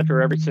 like Scott said,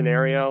 for every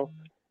scenario.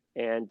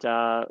 And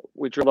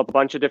we drilled up a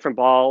bunch of different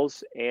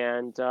balls.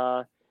 And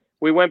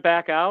we went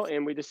back out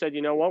and we just said,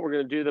 you know what, we're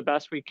going to do the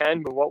best we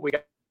can with what we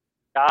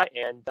got.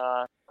 And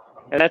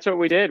that's what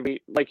we did.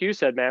 We, like you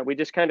said, Matt, we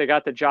just kind of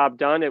got the job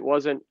done. It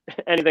wasn't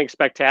anything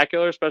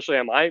spectacular, especially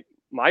on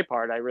my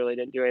part. I really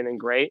didn't do anything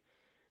great,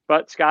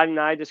 but Scott and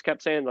I just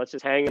kept saying, let's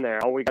just hang in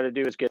there. All we got to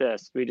do is get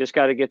this. We just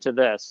got to get to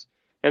this.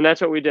 And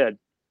that's what we did.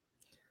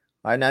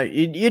 All right. Now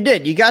you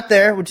did, you got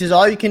there, which is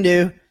all you can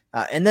do.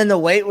 And then the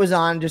wait was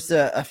on just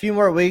a few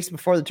more weeks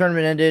before the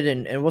tournament ended.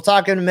 And we'll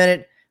talk in a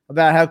minute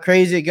about how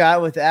crazy it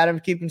got with Adam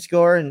keeping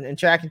score and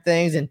tracking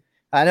things. And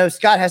I know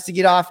Scott has to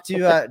get off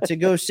to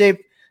go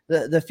shape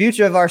the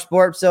future of our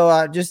sport.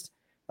 So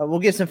we'll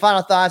get some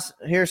final thoughts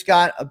here,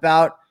 Scott,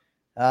 about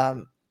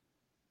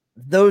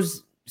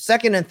those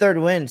second and third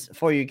wins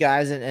for you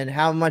guys and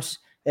how much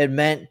it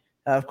meant.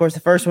 Of course, the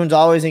first one's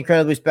always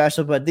incredibly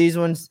special, but these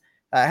ones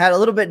had a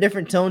little bit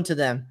different tone to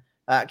them.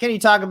 Can you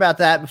talk about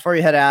that before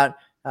you head out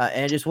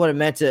and just what it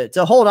meant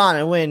to hold on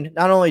and win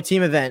not only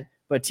team event,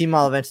 but team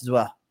all events as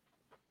well?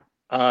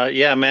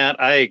 Matt,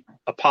 I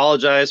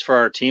apologize for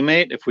our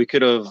teammate. If we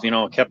could have,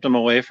 kept him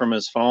away from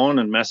his phone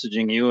and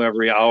messaging you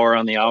every hour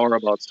on the hour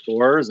about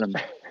scores and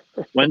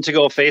when to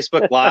go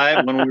Facebook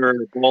Live when we were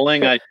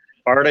bowling,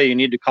 Sparta, you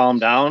need to calm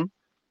down.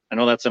 I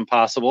know that's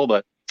impossible,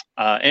 but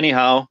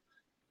anyhow,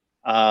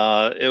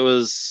 it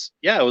was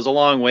a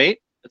long wait.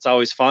 It's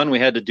always fun. We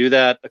had to do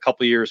that a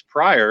couple years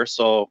prior,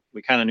 so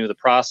we kind of knew the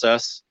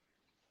process.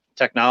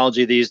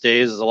 Technology these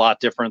days is a lot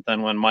different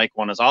than when Mike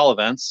won his all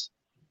events,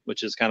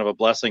 which is kind of a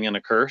blessing and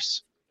a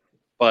curse.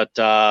 But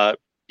it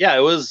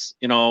was,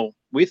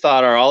 we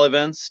thought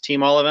our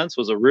team all events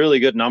was a really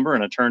good number,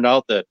 and it turned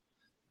out that,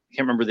 I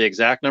can't remember the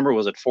exact number.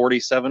 Was it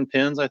 47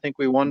 pins I think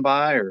we won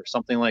by or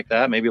something like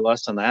that, maybe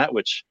less than that,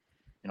 which,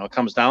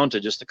 comes down to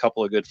just a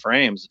couple of good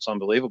frames. It's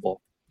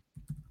unbelievable.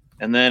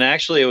 And then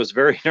actually it was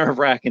very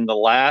nerve-wracking. The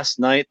last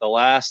night, the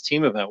last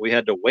team event, we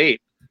had to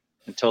wait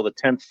until the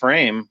 10th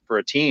frame for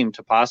a team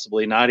to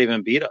possibly not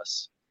even beat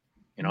us.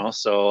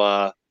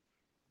 So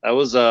that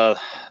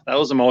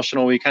was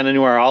emotional. We kind of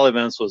knew our all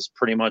events was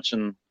pretty much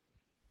in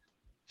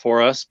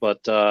for us, but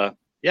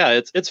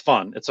it's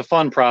fun. It's a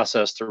fun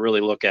process to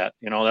really look at.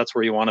 That's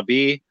where you want to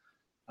be.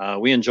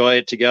 We enjoy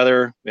it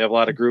together. We have a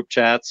lot of group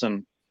chats,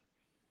 and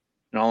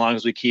as long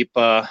as we keep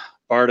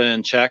Barta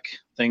in check,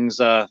 things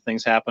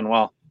happen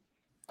well.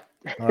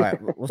 All right.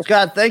 Well,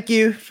 Scott, thank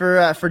you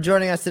for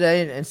joining us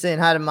today and saying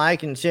hi to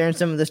Mike and sharing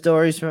some of the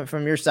stories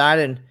from your side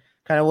and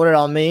kind of what it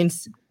all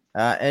means.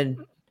 And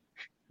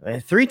a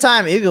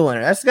 3-time Eagle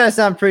winner. That's got to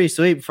sound pretty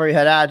sweet before you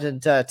head out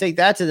and take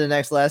that to the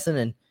next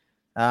lesson.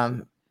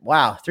 And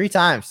wow, 3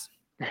 times.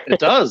 It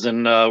does.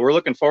 And we're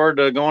looking forward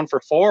to going for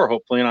 4,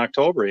 hopefully in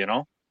October,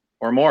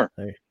 or more.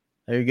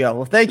 There you go.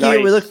 Well, thank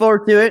you. We look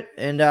forward to it.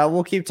 And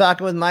we'll keep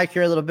talking with Mike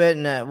here a little bit,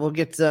 and we'll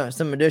get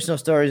some additional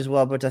stories as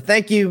well. But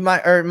thank you,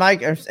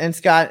 Mike and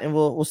Scott, and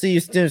we'll see you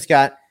soon,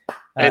 Scott.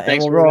 Hey,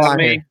 thanks for having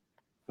me.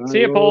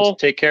 See you, Paul.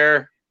 Take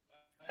care.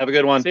 Have a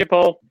good one. See you,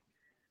 Paul.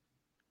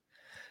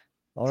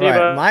 All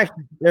right, Mike,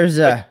 there's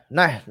a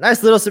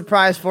nice little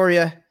surprise for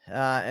you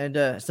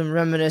and some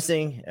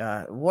reminiscing.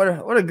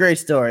 What a great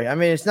story. I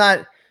mean, it's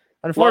not,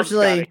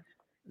 unfortunately,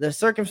 the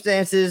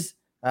circumstances,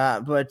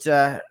 but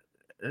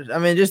I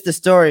mean, just the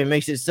story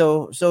makes it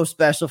so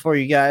special for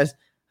you guys.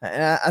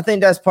 And I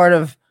think that's part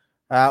of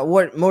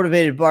what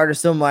motivated Barta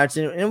so much.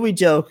 And we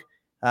joke,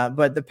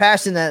 but the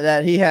passion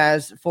that he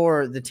has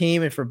for the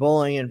team and for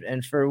bowling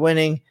and for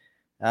winning,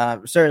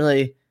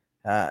 certainly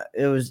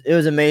it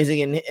was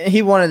amazing. And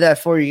he wanted that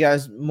for you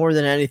guys more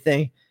than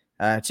anything,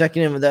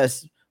 checking in with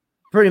us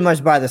pretty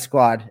much by the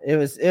squad. It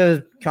was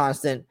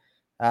constant,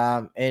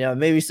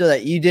 maybe so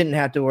that you didn't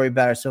have to worry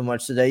about it so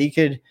much, so that you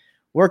could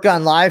work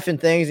on life and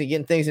things and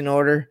getting things in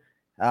order.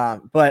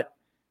 But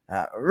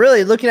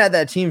really looking at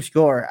that team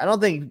score, I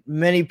don't think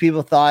many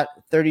people thought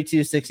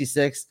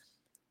 32-66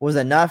 was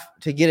enough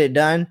to get it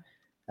done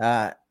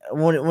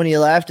when he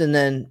left. And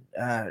then,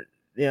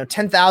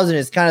 10,000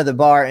 is kind of the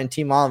bar in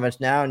team all events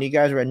now. And you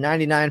guys were at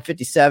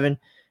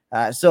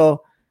 99.57.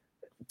 So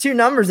 2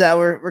 numbers that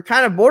were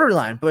kind of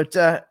borderline, but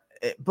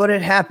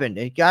it happened.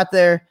 It got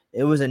there.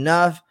 It was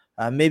enough.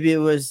 Maybe it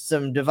was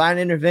some divine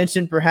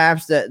intervention,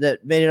 perhaps, that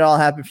made it all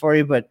happen for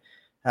you. But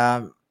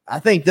I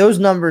think those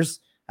numbers,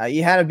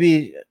 you had to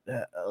be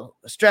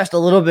stressed a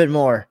little bit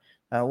more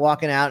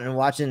walking out and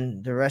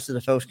watching the rest of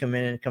the folks come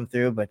in and come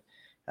through. But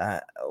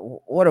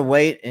what a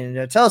wait.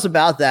 And tell us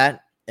about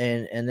that.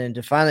 And then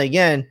to finally,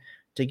 again,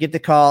 to get the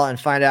call and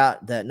find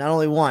out that not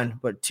only 1,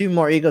 but 2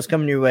 more Eagles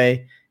coming your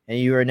way. And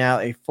you are now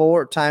a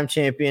 4-time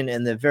champion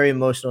in the very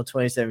emotional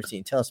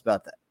 2017. Tell us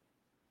about that.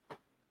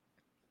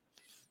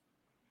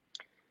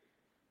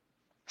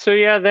 So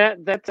yeah,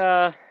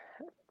 that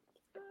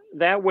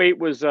wait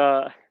was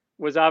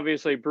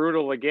obviously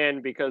brutal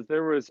again, because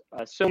there was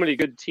so many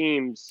good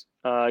teams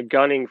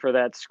gunning for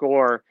that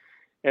score,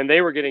 and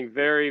they were getting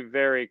very,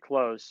 very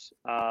close.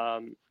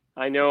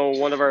 I know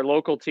one of our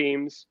local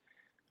teams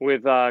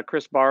with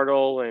Chris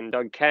Bartle and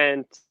Doug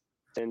Kent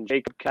and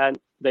Jacob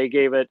Kent, they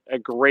gave it a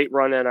great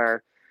run at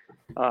our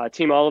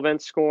team all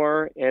event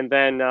score, and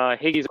then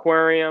Higgy's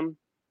Aquarium.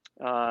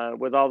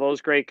 With all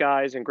those great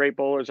guys and great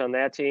bowlers on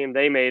that team,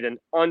 they made an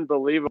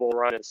unbelievable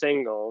run at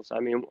singles. I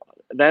mean,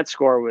 that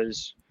score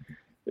was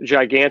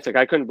gigantic.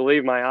 I couldn't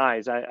believe my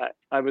eyes.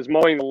 I was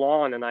mowing the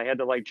lawn, and I had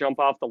to jump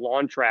off the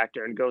lawn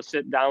tractor and go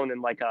sit down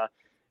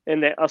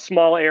in a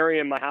small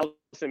area in my house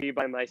and be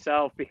by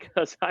myself,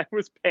 because I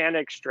was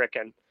panic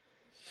stricken.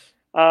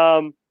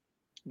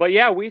 But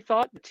yeah, we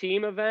thought the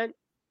team event,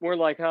 we're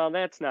like, oh,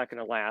 that's not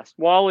going to last.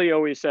 Wally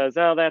always says,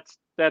 oh, that's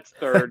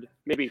third,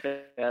 maybe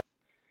fifth.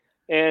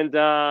 And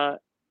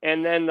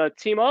then the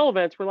team all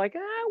events were like,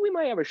 we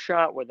might have a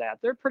shot with that.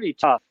 They're pretty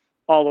tough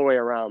all the way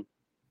around.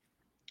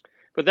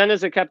 But then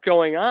as it kept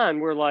going on,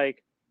 we're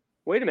like,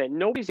 wait a minute,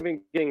 nobody's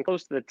even getting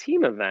close to the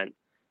team event.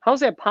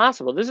 How's that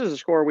possible? This is a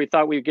score we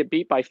thought we'd get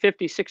beat by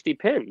 50, 60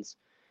 pins.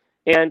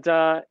 And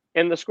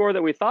the score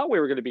that we thought we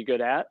were going to be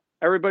good at,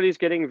 everybody's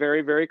getting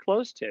very, very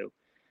close to.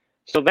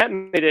 So that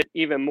made it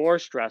even more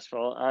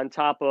stressful, on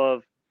top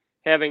of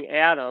having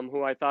Adam,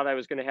 who I thought I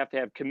was going to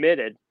have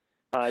committed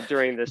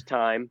during this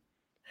time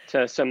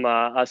to some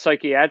a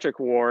psychiatric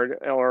ward,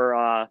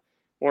 or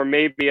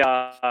maybe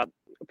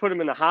put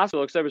him in the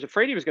hospital, because I was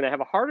afraid he was going to have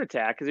a heart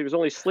attack, because he was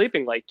only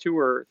sleeping 2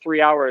 or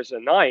 3 hours a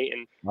night.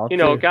 And,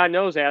 God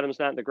knows Adam's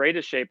not in the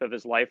greatest shape of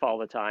his life all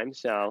the time.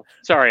 So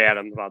sorry,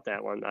 Adam, about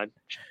that one. I'm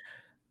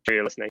sure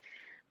you're listening.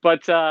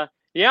 But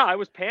yeah, I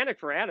was panicked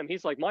for Adam.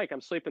 He's like, Mike,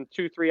 I'm sleeping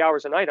 2-3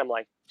 hours a night. I'm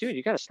like, dude,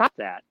 you got to stop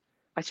that.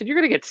 I said, you're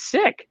going to get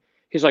sick.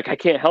 He's like, I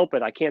can't help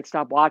it. I can't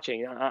stop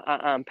watching.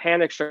 I'm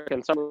panic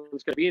stricken.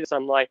 Someone's going to beat us.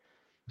 I'm like,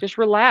 just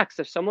relax.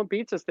 If someone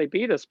beats us, they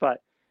beat us.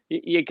 But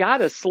you got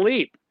to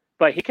sleep.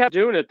 But he kept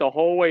doing it the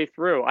whole way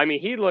through. I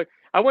mean,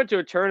 I went to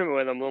a tournament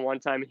with him one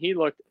time. He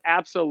looked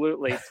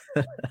absolutely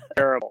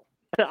terrible.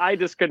 I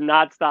just could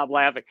not stop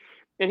laughing.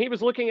 And he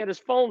was looking at his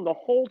phone the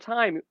whole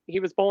time he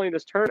was bowling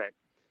this tournament.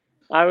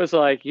 I was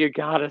like, you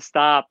got to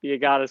stop. You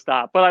got to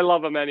stop. But I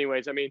love him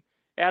anyways. I mean,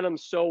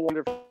 Adam's so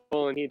wonderful,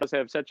 and he does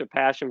have such a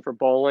passion for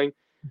bowling.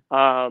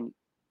 I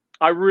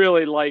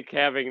really like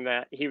having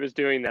that. He was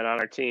doing that on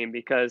our team,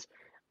 because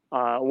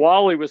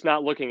Wally was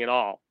not looking at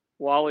all.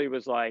 Wally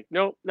was like,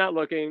 nope, not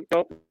looking.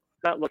 Nope,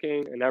 not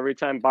looking. And every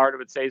time Barta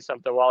would say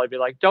something, Wally would be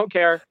like, don't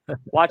care,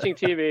 watching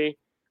TV,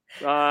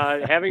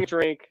 having a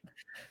drink.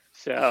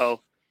 So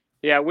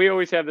Yeah, we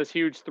always have this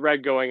huge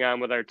thread going on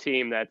with our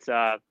team that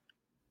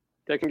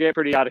can get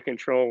pretty out of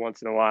control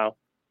once in a while.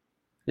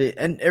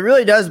 And it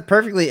really does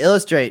perfectly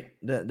illustrate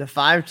the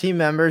 5 team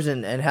members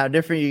and how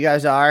different you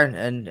guys are.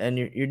 And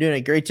you're doing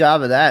a great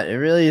job of that. It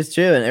really is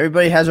true. And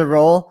everybody has a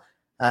role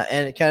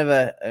and kind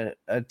of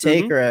a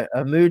take or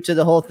a mood to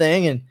the whole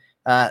thing. And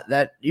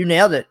that you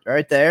nailed it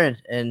right there.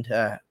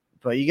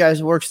 But you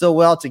guys work so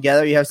well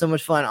together. You have so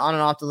much fun on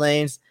and off the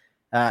lanes.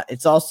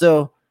 It's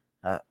also,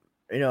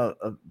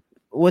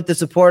 with the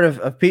support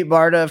of Pete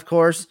Barta, of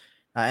course,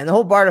 and the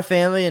whole Barta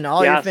family and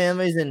all your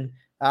families. And,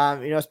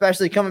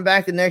 especially coming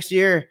back the next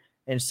year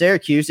in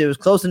Syracuse, it was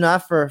close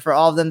enough for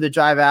all of them to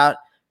drive out.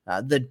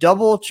 The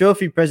double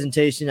trophy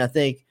presentation, I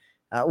think,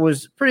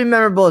 was pretty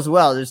memorable as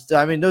well.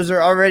 Those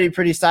are already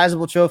pretty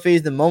sizable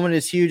trophies. The moment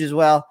is huge as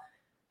well.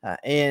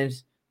 And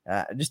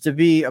just to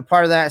be a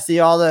part of that, see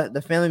all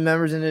the family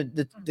members and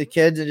the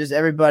kids and just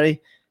everybody,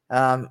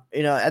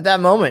 at that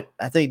moment,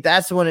 I think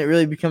that's when it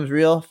really becomes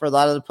real for a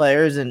lot of the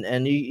players.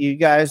 And you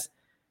guys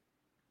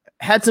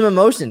had some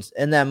emotions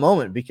in that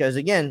moment because,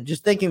 again,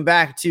 just thinking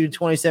back to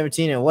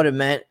 2017 and what it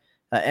meant,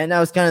 and that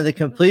was kind of the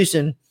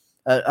completion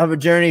of a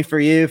journey for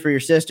you, for your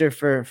sister,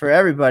 for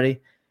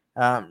everybody.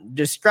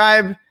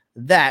 Describe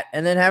that,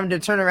 and then having to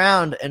turn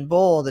around and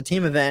bowl the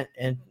team event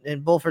and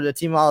bowl for the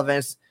team all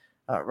events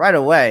right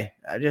away.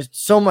 Just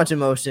so much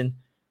emotion,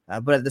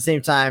 but at the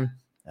same time,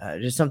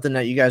 just something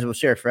that you guys will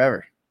share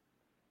forever.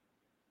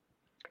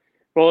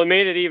 Well, it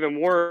made it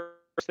even worse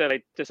that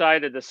I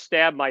decided to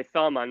stab my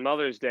thumb on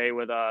Mother's Day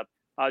with a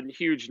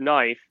huge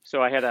knife.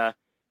 So I had a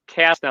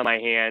cast on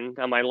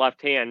my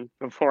left hand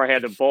before I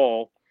had to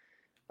bowl.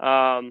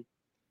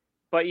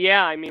 But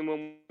yeah,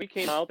 when we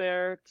came out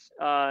there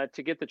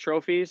to get the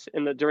trophies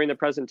during the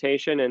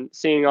presentation and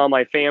seeing all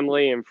my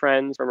family and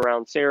friends from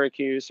around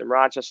Syracuse and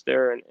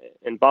Rochester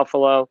and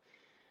Buffalo,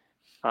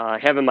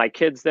 having my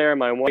kids there,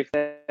 my wife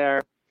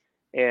there,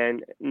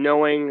 and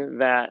knowing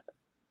that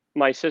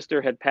my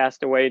sister had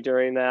passed away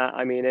during that,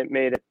 it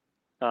made it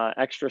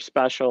extra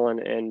special.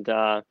 And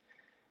I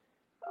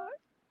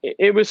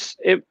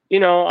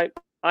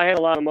had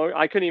a lot of emotion.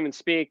 I couldn't even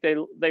speak.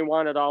 They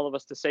wanted all of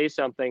us to say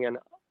something, and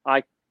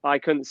I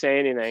couldn't say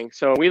anything.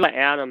 So we let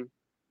Adam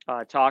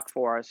talk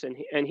for us,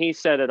 and he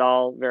said it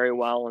all very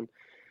well. And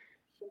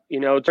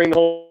during the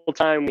whole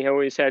time, we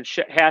always had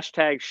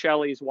hashtag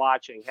Shelly's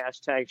watching,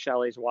 hashtag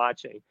Shelly's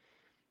watching.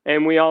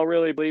 And we all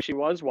really believe she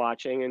was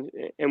watching,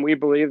 and we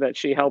believe that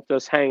she helped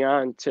us hang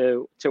on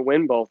to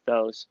win both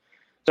those.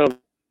 So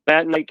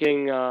that night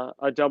getting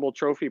a double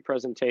trophy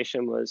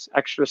presentation was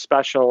extra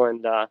special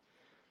and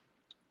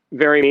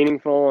very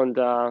meaningful. And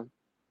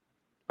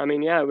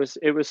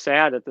it was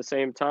sad at the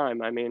same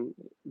time.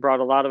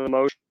 Brought a lot of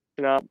emotion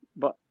up,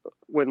 but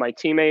with my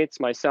teammates,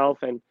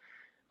 myself, and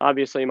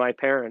obviously my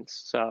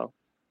parents. So,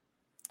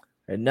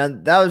 and now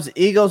that was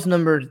Eagles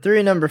number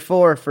 3, number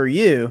 4 for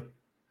you.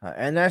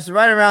 And that's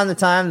right around the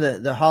time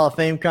the Hall of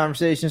Fame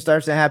conversation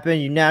starts to happen.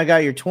 You now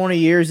got your 20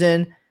 years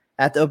in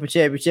at the Open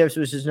Championships,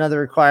 which is another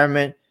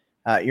requirement.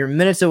 You're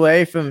minutes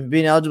away from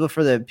being eligible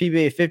for the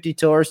PBA 50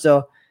 Tour.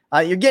 So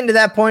you're getting to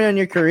that point in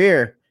your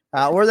career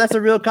where that's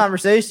a real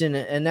conversation.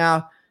 And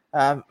now,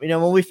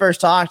 when we first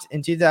talked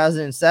in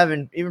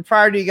 2007, even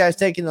prior to you guys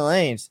taking the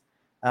lanes,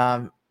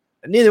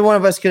 neither one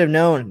of us could have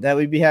known that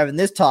we'd be having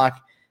this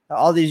talk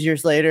all these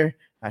years later,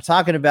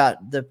 talking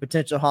about the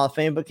potential Hall of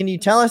Fame. But can you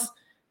tell us,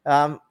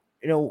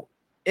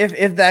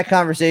 if that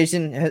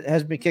conversation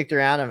has been kicked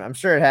around, I'm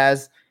sure it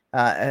has,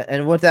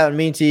 and what that would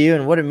mean to you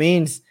and what it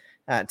means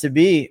to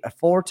be a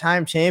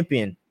 4-time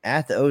champion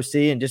at the OC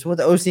and just what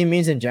the OC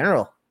means in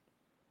general?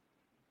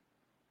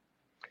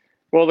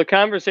 Well, the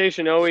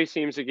conversation always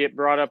seems to get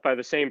brought up by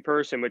the same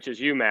person, which is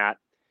you, Matt,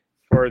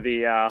 for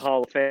the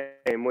Hall of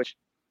Fame, which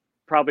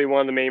probably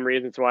one of the main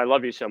reasons why I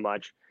love you so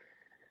much.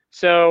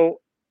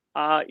 So,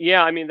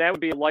 that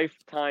would be a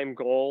lifetime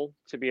goal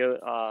to be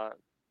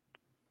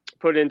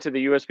put into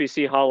the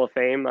USBC Hall of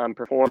Fame on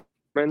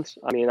performance.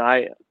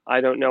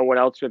 I don't know what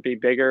else would be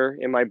bigger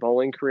in my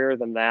bowling career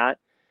than that.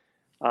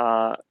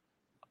 I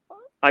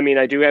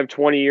do have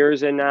 20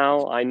 years in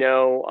now. I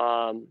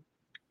know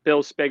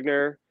Bill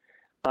Spigner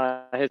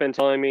has been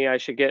telling me I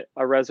should get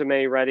a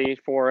resume ready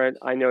for it.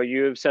 I know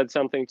you have said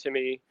something to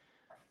me.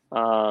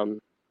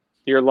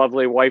 Your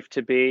lovely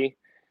wife-to-be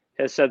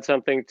has said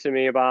something to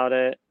me about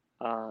it.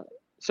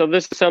 So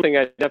this is something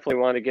I definitely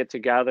want to get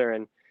together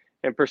and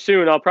pursue,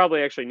 and I'll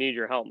probably actually need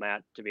your help,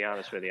 Matt, to be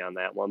honest with you on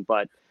that one.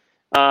 But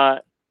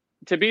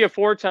to be a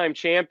 4-time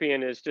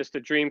champion is just a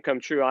dream come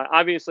true.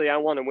 Obviously, I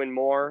want to win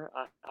more.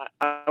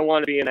 I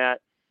want to be in that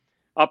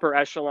upper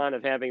echelon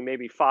of having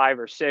maybe 5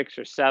 or 6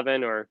 or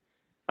 7 or,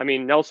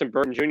 Nelson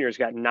Burton Jr. has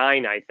got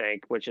 9, I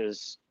think, which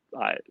is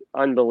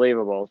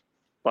unbelievable.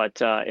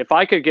 But if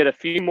I could get a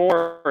few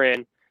more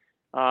in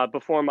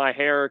before my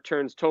hair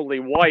turns totally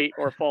white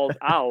or falls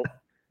out,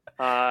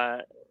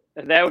 that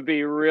would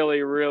be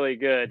really, really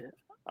good.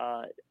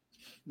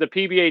 The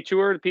PBA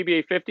Tour, the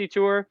PBA 50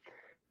 Tour,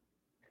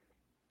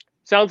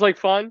 sounds like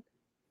fun.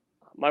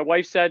 My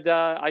wife said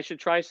I should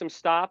try some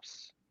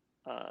stops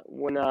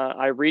when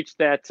I reach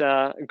that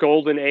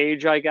golden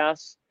age, I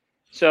guess.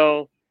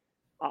 So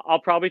I'll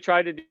probably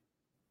try to do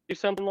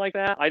something like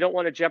that. I don't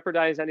want to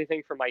jeopardize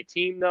anything for my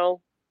team,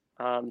 though.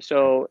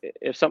 So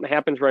if something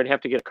happens where I'd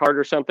have to get a card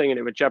or something and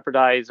it would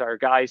jeopardize our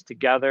guys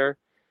together,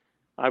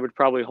 I would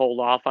probably hold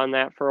off on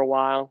that for a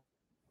while.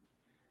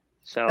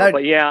 So,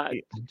 but yeah,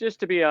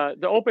 just to be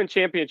the Open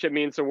Championship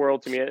means the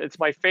world to me. It's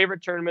my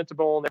favorite tournament to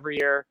bowl in every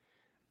year.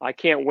 I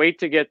can't wait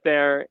to get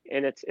there,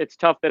 and it's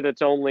tough that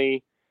it's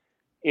only,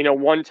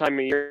 one time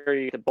a year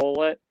you get to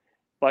bowl it,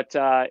 but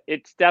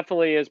it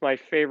definitely is my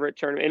favorite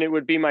tournament, and it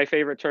would be my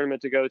favorite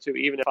tournament to go to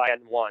even if I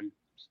hadn't won.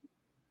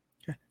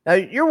 Now,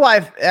 your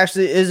wife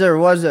actually is or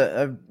was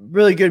a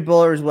really good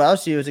bowler as well.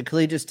 She was a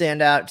collegiate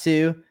standout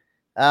too.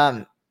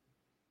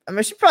 I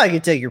mean, she probably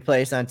could take your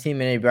place on Team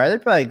NABR.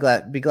 They'd probably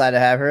be glad to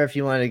have her if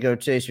you wanted to go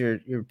chase your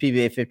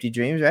PBA 50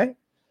 dreams, right?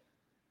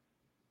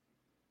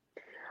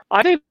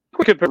 I think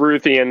we could put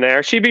Ruthie in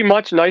there. She'd be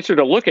much nicer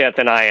to look at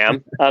than I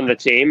am on the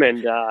team,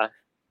 and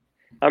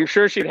I'm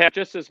sure she'd have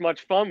just as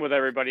much fun with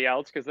everybody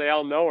else because they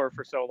all know her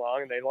for so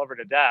long and they love her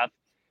to death.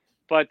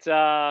 But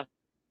I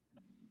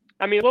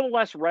mean, a little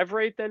less rev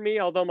rate than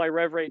me, although my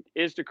rev rate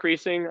is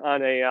decreasing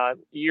on a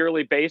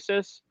yearly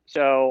basis.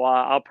 So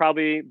I'll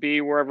probably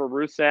be wherever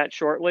Ruth's at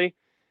shortly.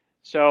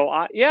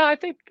 So yeah, I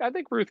think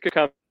Ruth could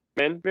come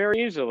in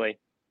very easily.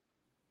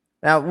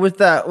 Now,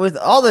 with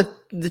all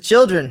the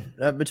children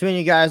between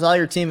you guys, all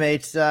your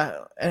teammates,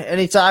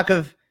 any talk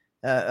of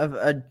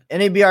a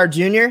NABR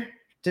junior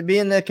to be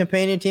in the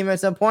companion team at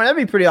some point?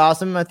 That'd be pretty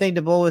awesome. I think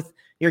to bowl with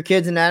your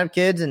kids and Adam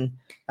kids and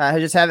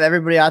just have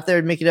everybody out there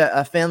and make it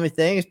a family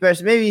thing,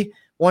 especially maybe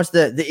once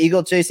the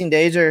eagle chasing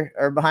days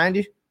are behind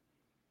you.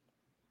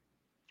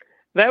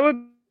 That would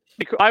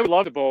be cool. I would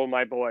love to bowl with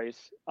my boys.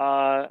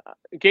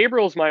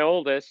 Gabriel's my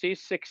oldest.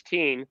 He's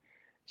 16.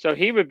 So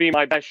he would be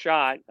my best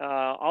shot.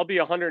 I'll be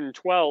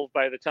 112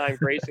 by the time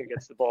Grayson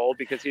gets the bowl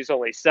because he's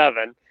only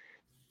 7.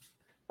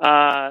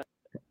 But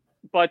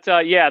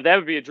yeah, that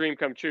would be a dream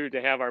come true to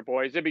have our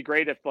boys. It'd be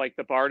great if like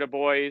the Barta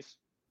boys.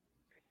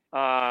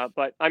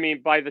 But I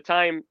mean, by the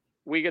time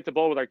we get to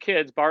bowl with our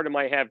kids, Barta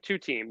might have 2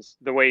 teams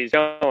the way he's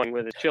going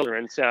with his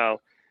children. So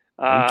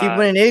keep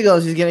winning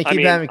Eagles, he's going to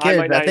keep having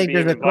kids. I think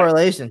there's a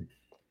correlation.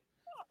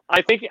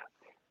 I think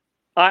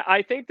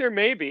there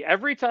may be.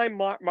 Every time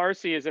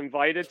Marcy is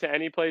invited to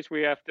any place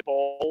we have to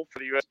bowl for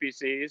the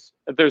USBCs,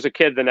 there's a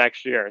kid the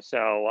next year.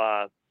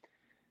 So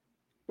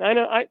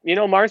I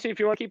know, Marcy, if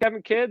you want to keep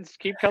having kids,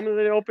 keep coming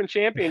to the Open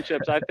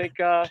Championships. I think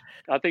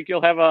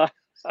you'll have a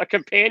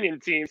companion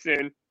team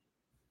soon.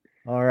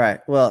 All right.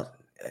 Well,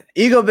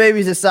 Eagle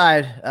babies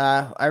aside,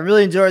 I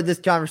really enjoyed this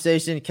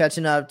conversation,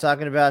 catching up,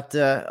 talking about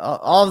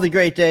all of the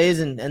great days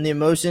and the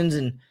emotions.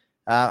 And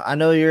I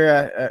know you're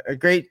a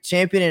great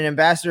champion and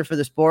ambassador for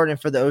the sport and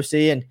for the OC.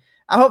 And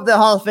I hope the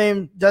Hall of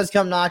Fame does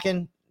come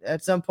knocking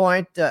at some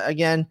point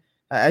again,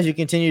 as you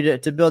continue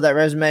to build that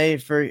resume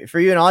for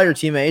you and all your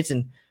teammates.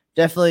 And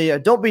definitely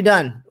don't be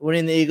done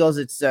winning the Eagles.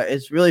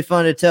 It's really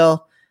fun to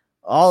tell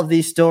all of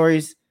these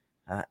stories.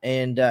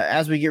 And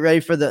as we get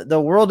ready for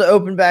the world to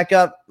open back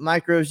up,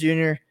 Mike Rose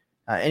Jr.,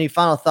 any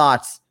final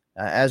thoughts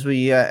as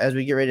we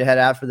get ready to head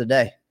out for the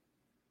day?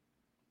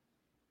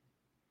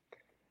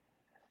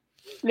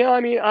 No,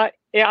 I mean,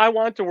 I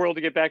want the world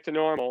to get back to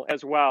normal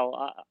as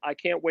well. I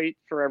can't wait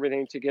for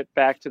everything to get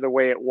back to the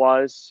way it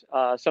was.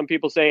 Some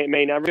people say it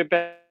may never get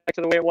back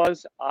to the way it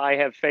was. I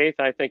have faith.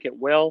 I think it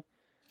will.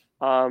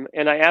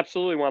 And I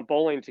absolutely want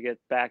bowling to get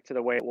back to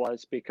the way it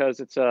was because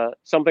it's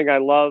something I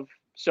love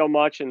so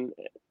much and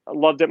I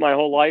loved it my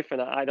whole life,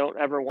 and I don't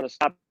ever want to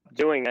stop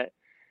doing it.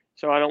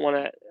 So I don't want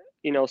to,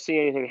 see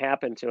anything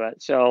happen to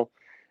it. So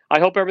I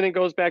hope everything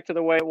goes back to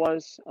the way it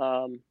was.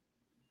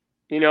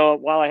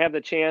 While I have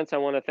the chance, I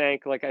want to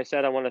thank, like I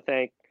said,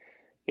 Storm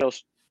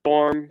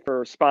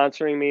for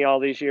sponsoring me all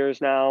these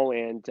years now,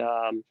 and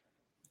I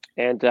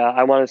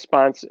want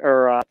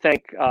to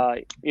thank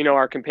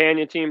our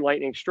companion team,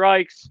 Lightning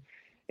Strikes,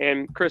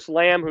 and Chris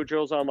Lamb, who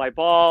drills all my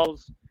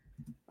balls.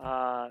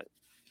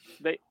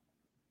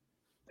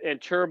 And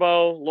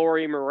Turbo,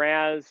 Lori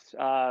Mraz,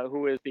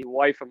 who is the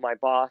wife of my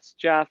boss,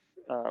 Jeff.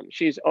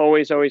 She's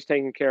always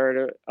taking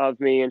care of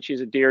me, and she's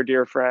a dear,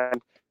 dear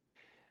friend.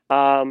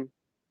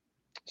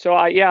 So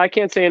I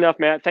can't say enough,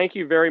 Matt. Thank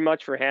you very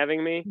much for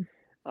having me.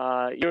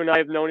 You and I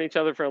have known each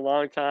other for a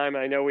long time.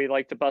 I know we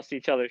like to bust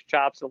each other's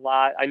chops a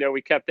lot. I know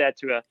we kept that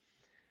to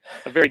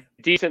a very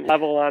decent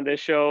level on this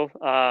show.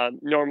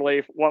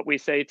 Normally what we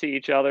say to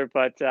each other,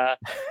 but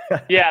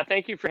yeah,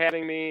 thank you for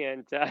having me.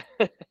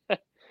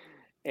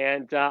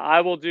 And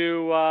I will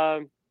do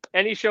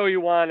any show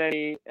you want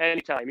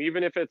anytime,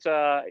 even if it's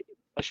a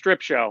strip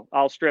show.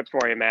 I'll strip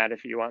for you, Matt,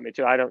 if you want me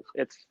to.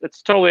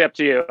 It's totally up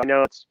to you. I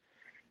know it's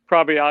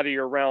probably out of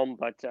your realm,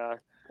 but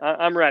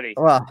I'm ready.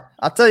 Well,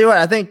 I'll tell you what.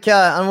 I think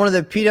on one of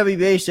the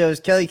PWBA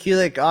shows, Kelly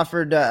Kulik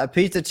offered a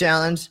pizza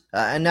challenge,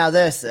 and now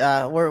this.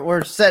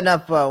 We're setting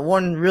up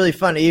one really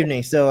fun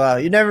evening. So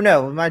you never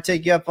know. We might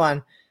take you up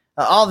on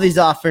all of these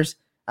offers.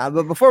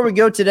 But before we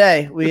go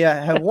today, we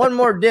have one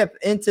more dip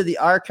into the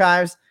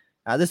archives.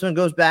 This one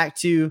goes back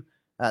to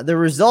the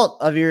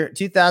result of your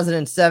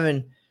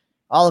 2007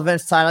 All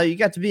Events title. You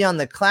got to be on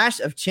the Clash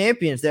of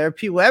Champions there.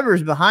 Pete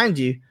Weber's behind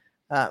you,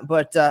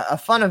 but a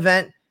fun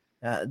event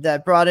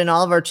that brought in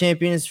all of our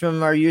champions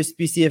from our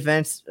USBC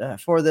events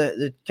for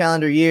the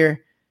calendar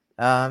year.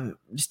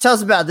 Just tell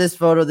us about this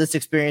photo, this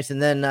experience,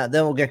 and then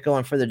we'll get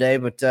going for the day.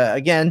 But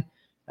again,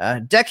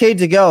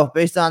 decades ago,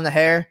 based on the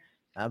hair,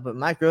 but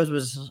Mike Rose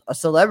was a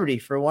celebrity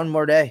for one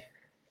more day.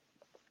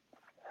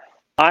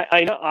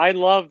 I know. I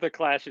love the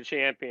Clash of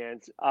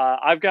Champions.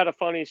 I've got a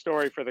funny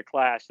story for the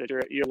Clash that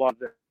you love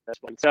this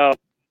one. So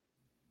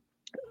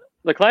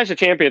the Clash of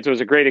Champions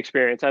was a great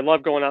experience. I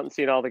love going out and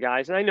seeing all the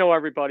guys, and I know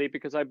everybody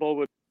because I bowled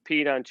with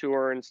Pete on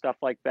tour and stuff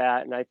like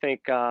that. And I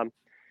think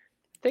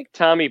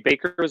Tommy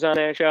Baker was on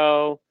that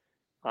show,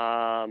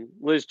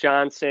 Liz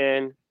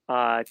Johnson,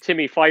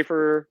 Timmy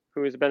Pfeiffer,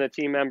 who has been a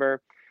team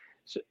member.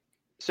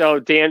 So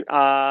Dan,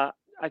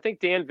 I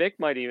think Dan Vick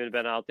might even have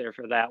been out there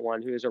for that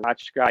one, who's a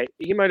watch guy.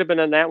 He might have been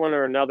on that one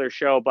or another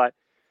show, but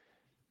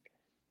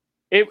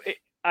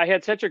I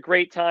had such a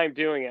great time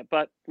doing it.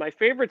 But my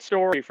favorite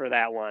story for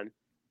that one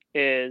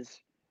is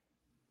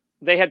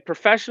they had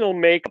professional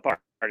makeup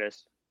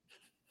artists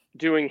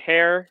doing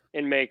hair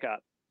and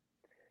makeup.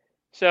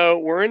 So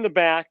we're in the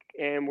back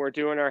and we're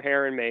doing our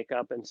hair and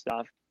makeup and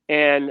stuff.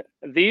 And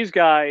these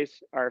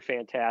guys are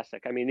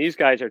fantastic. I mean, these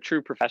guys are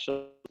true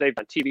professionals. They've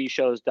done TV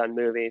shows, done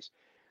movies,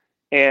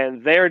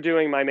 and they're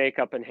doing my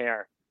makeup and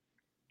hair.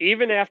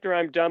 Even after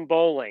I'm done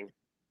bowling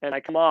and I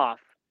come off,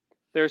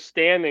 they're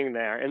standing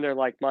there and they're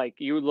like, Mike,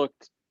 you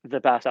looked the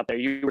best up there.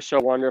 You were so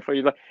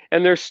wonderful.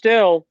 And they're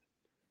still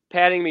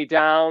patting me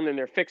down and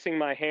they're fixing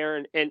my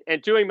hair and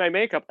doing my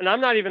makeup. And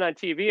I'm not even on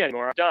TV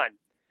anymore. I'm done.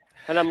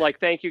 And I'm like,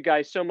 thank you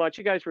guys so much.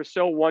 You guys were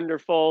so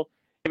wonderful.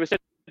 It was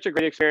such a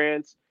great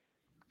experience.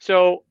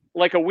 So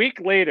like a week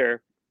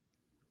later,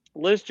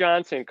 Liz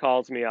Johnson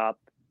calls me up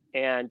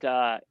and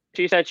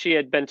she said she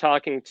had been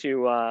talking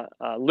to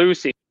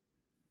Lucy.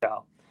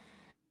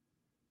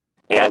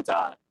 And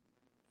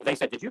they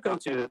said, did you go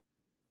to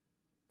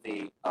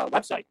the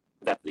website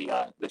that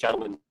the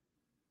gentleman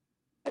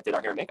that did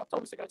our hair and makeup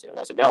told us to go to? And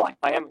I said, no,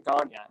 I haven't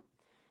gone yet.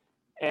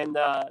 And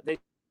they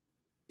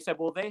said,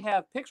 well, they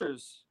have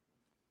pictures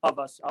of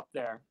us up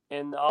there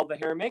and all the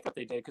hair and makeup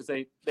they did because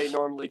they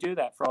normally do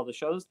that for all the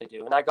shows they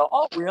do. And I go,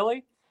 oh,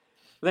 really?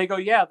 They go,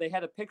 yeah, they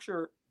had a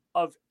picture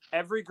of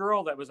every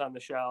girl that was on the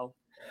show.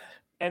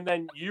 And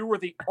then you were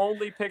the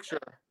only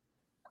picture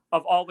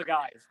of all the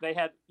guys. They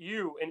had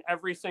you in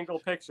every single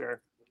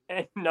picture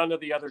and none of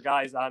the other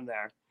guys on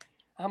there.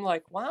 I'm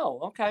like, wow,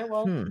 okay,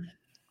 well,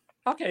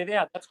 okay,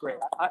 yeah, that's great.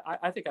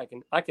 I think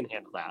I can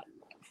handle that.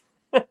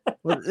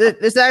 Well,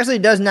 this actually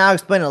does now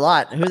explain a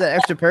lot who that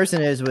extra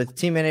person is with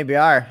Team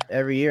NABR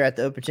every year at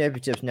the Open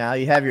Championships. Now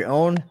you have your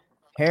own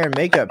hair and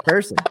makeup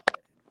person.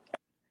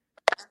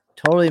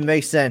 Totally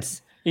makes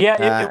sense.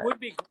 Yeah, it would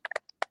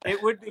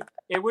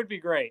be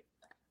great.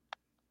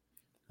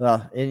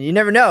 Well, and you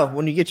never know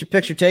when you get your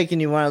picture taken,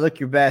 you want to look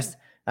your best.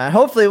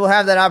 Hopefully we'll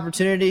have that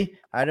opportunity.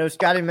 I know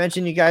Scotty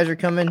mentioned you guys are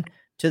coming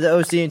to the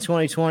OC in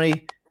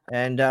 2020,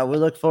 and we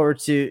look forward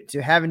to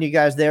having you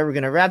guys there. We're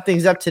going to wrap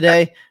things up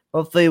today.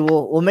 Hopefully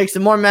we'll make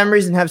some more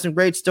memories and have some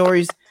great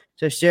stories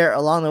to share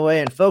along the way.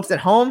 And folks at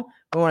home,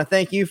 we want to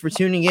thank you for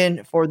tuning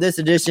in for this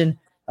edition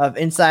of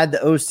Inside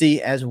the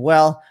OC as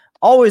well.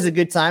 Always a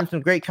good time.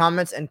 Some great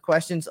comments and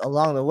questions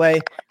along the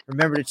way.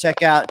 Remember to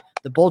check out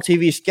the Bowl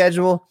TV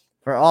schedule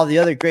for all the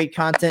other great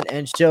content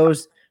and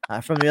shows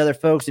from the other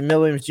folks,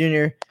 Emil Williams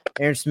Jr.,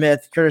 Aaron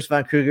Smith, Curtis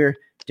Von Kruger,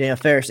 Daniel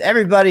Ferris.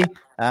 Everybody,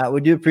 we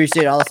do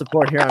appreciate all the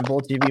support here on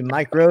Bowl TV.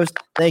 Mike Rose,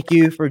 thank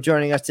you for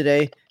joining us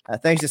today.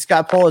 Thanks to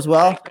Scott Pohl as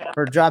well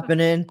for dropping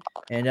in.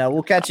 And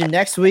we'll catch you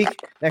next week,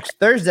 next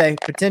Thursday,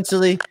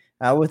 potentially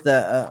with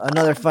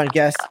another fun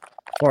guest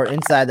for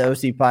Inside the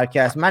OC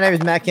podcast. My name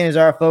is Matt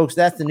Cannizzaro, folks.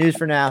 That's the news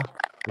for now.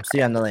 We'll see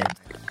you on the lane.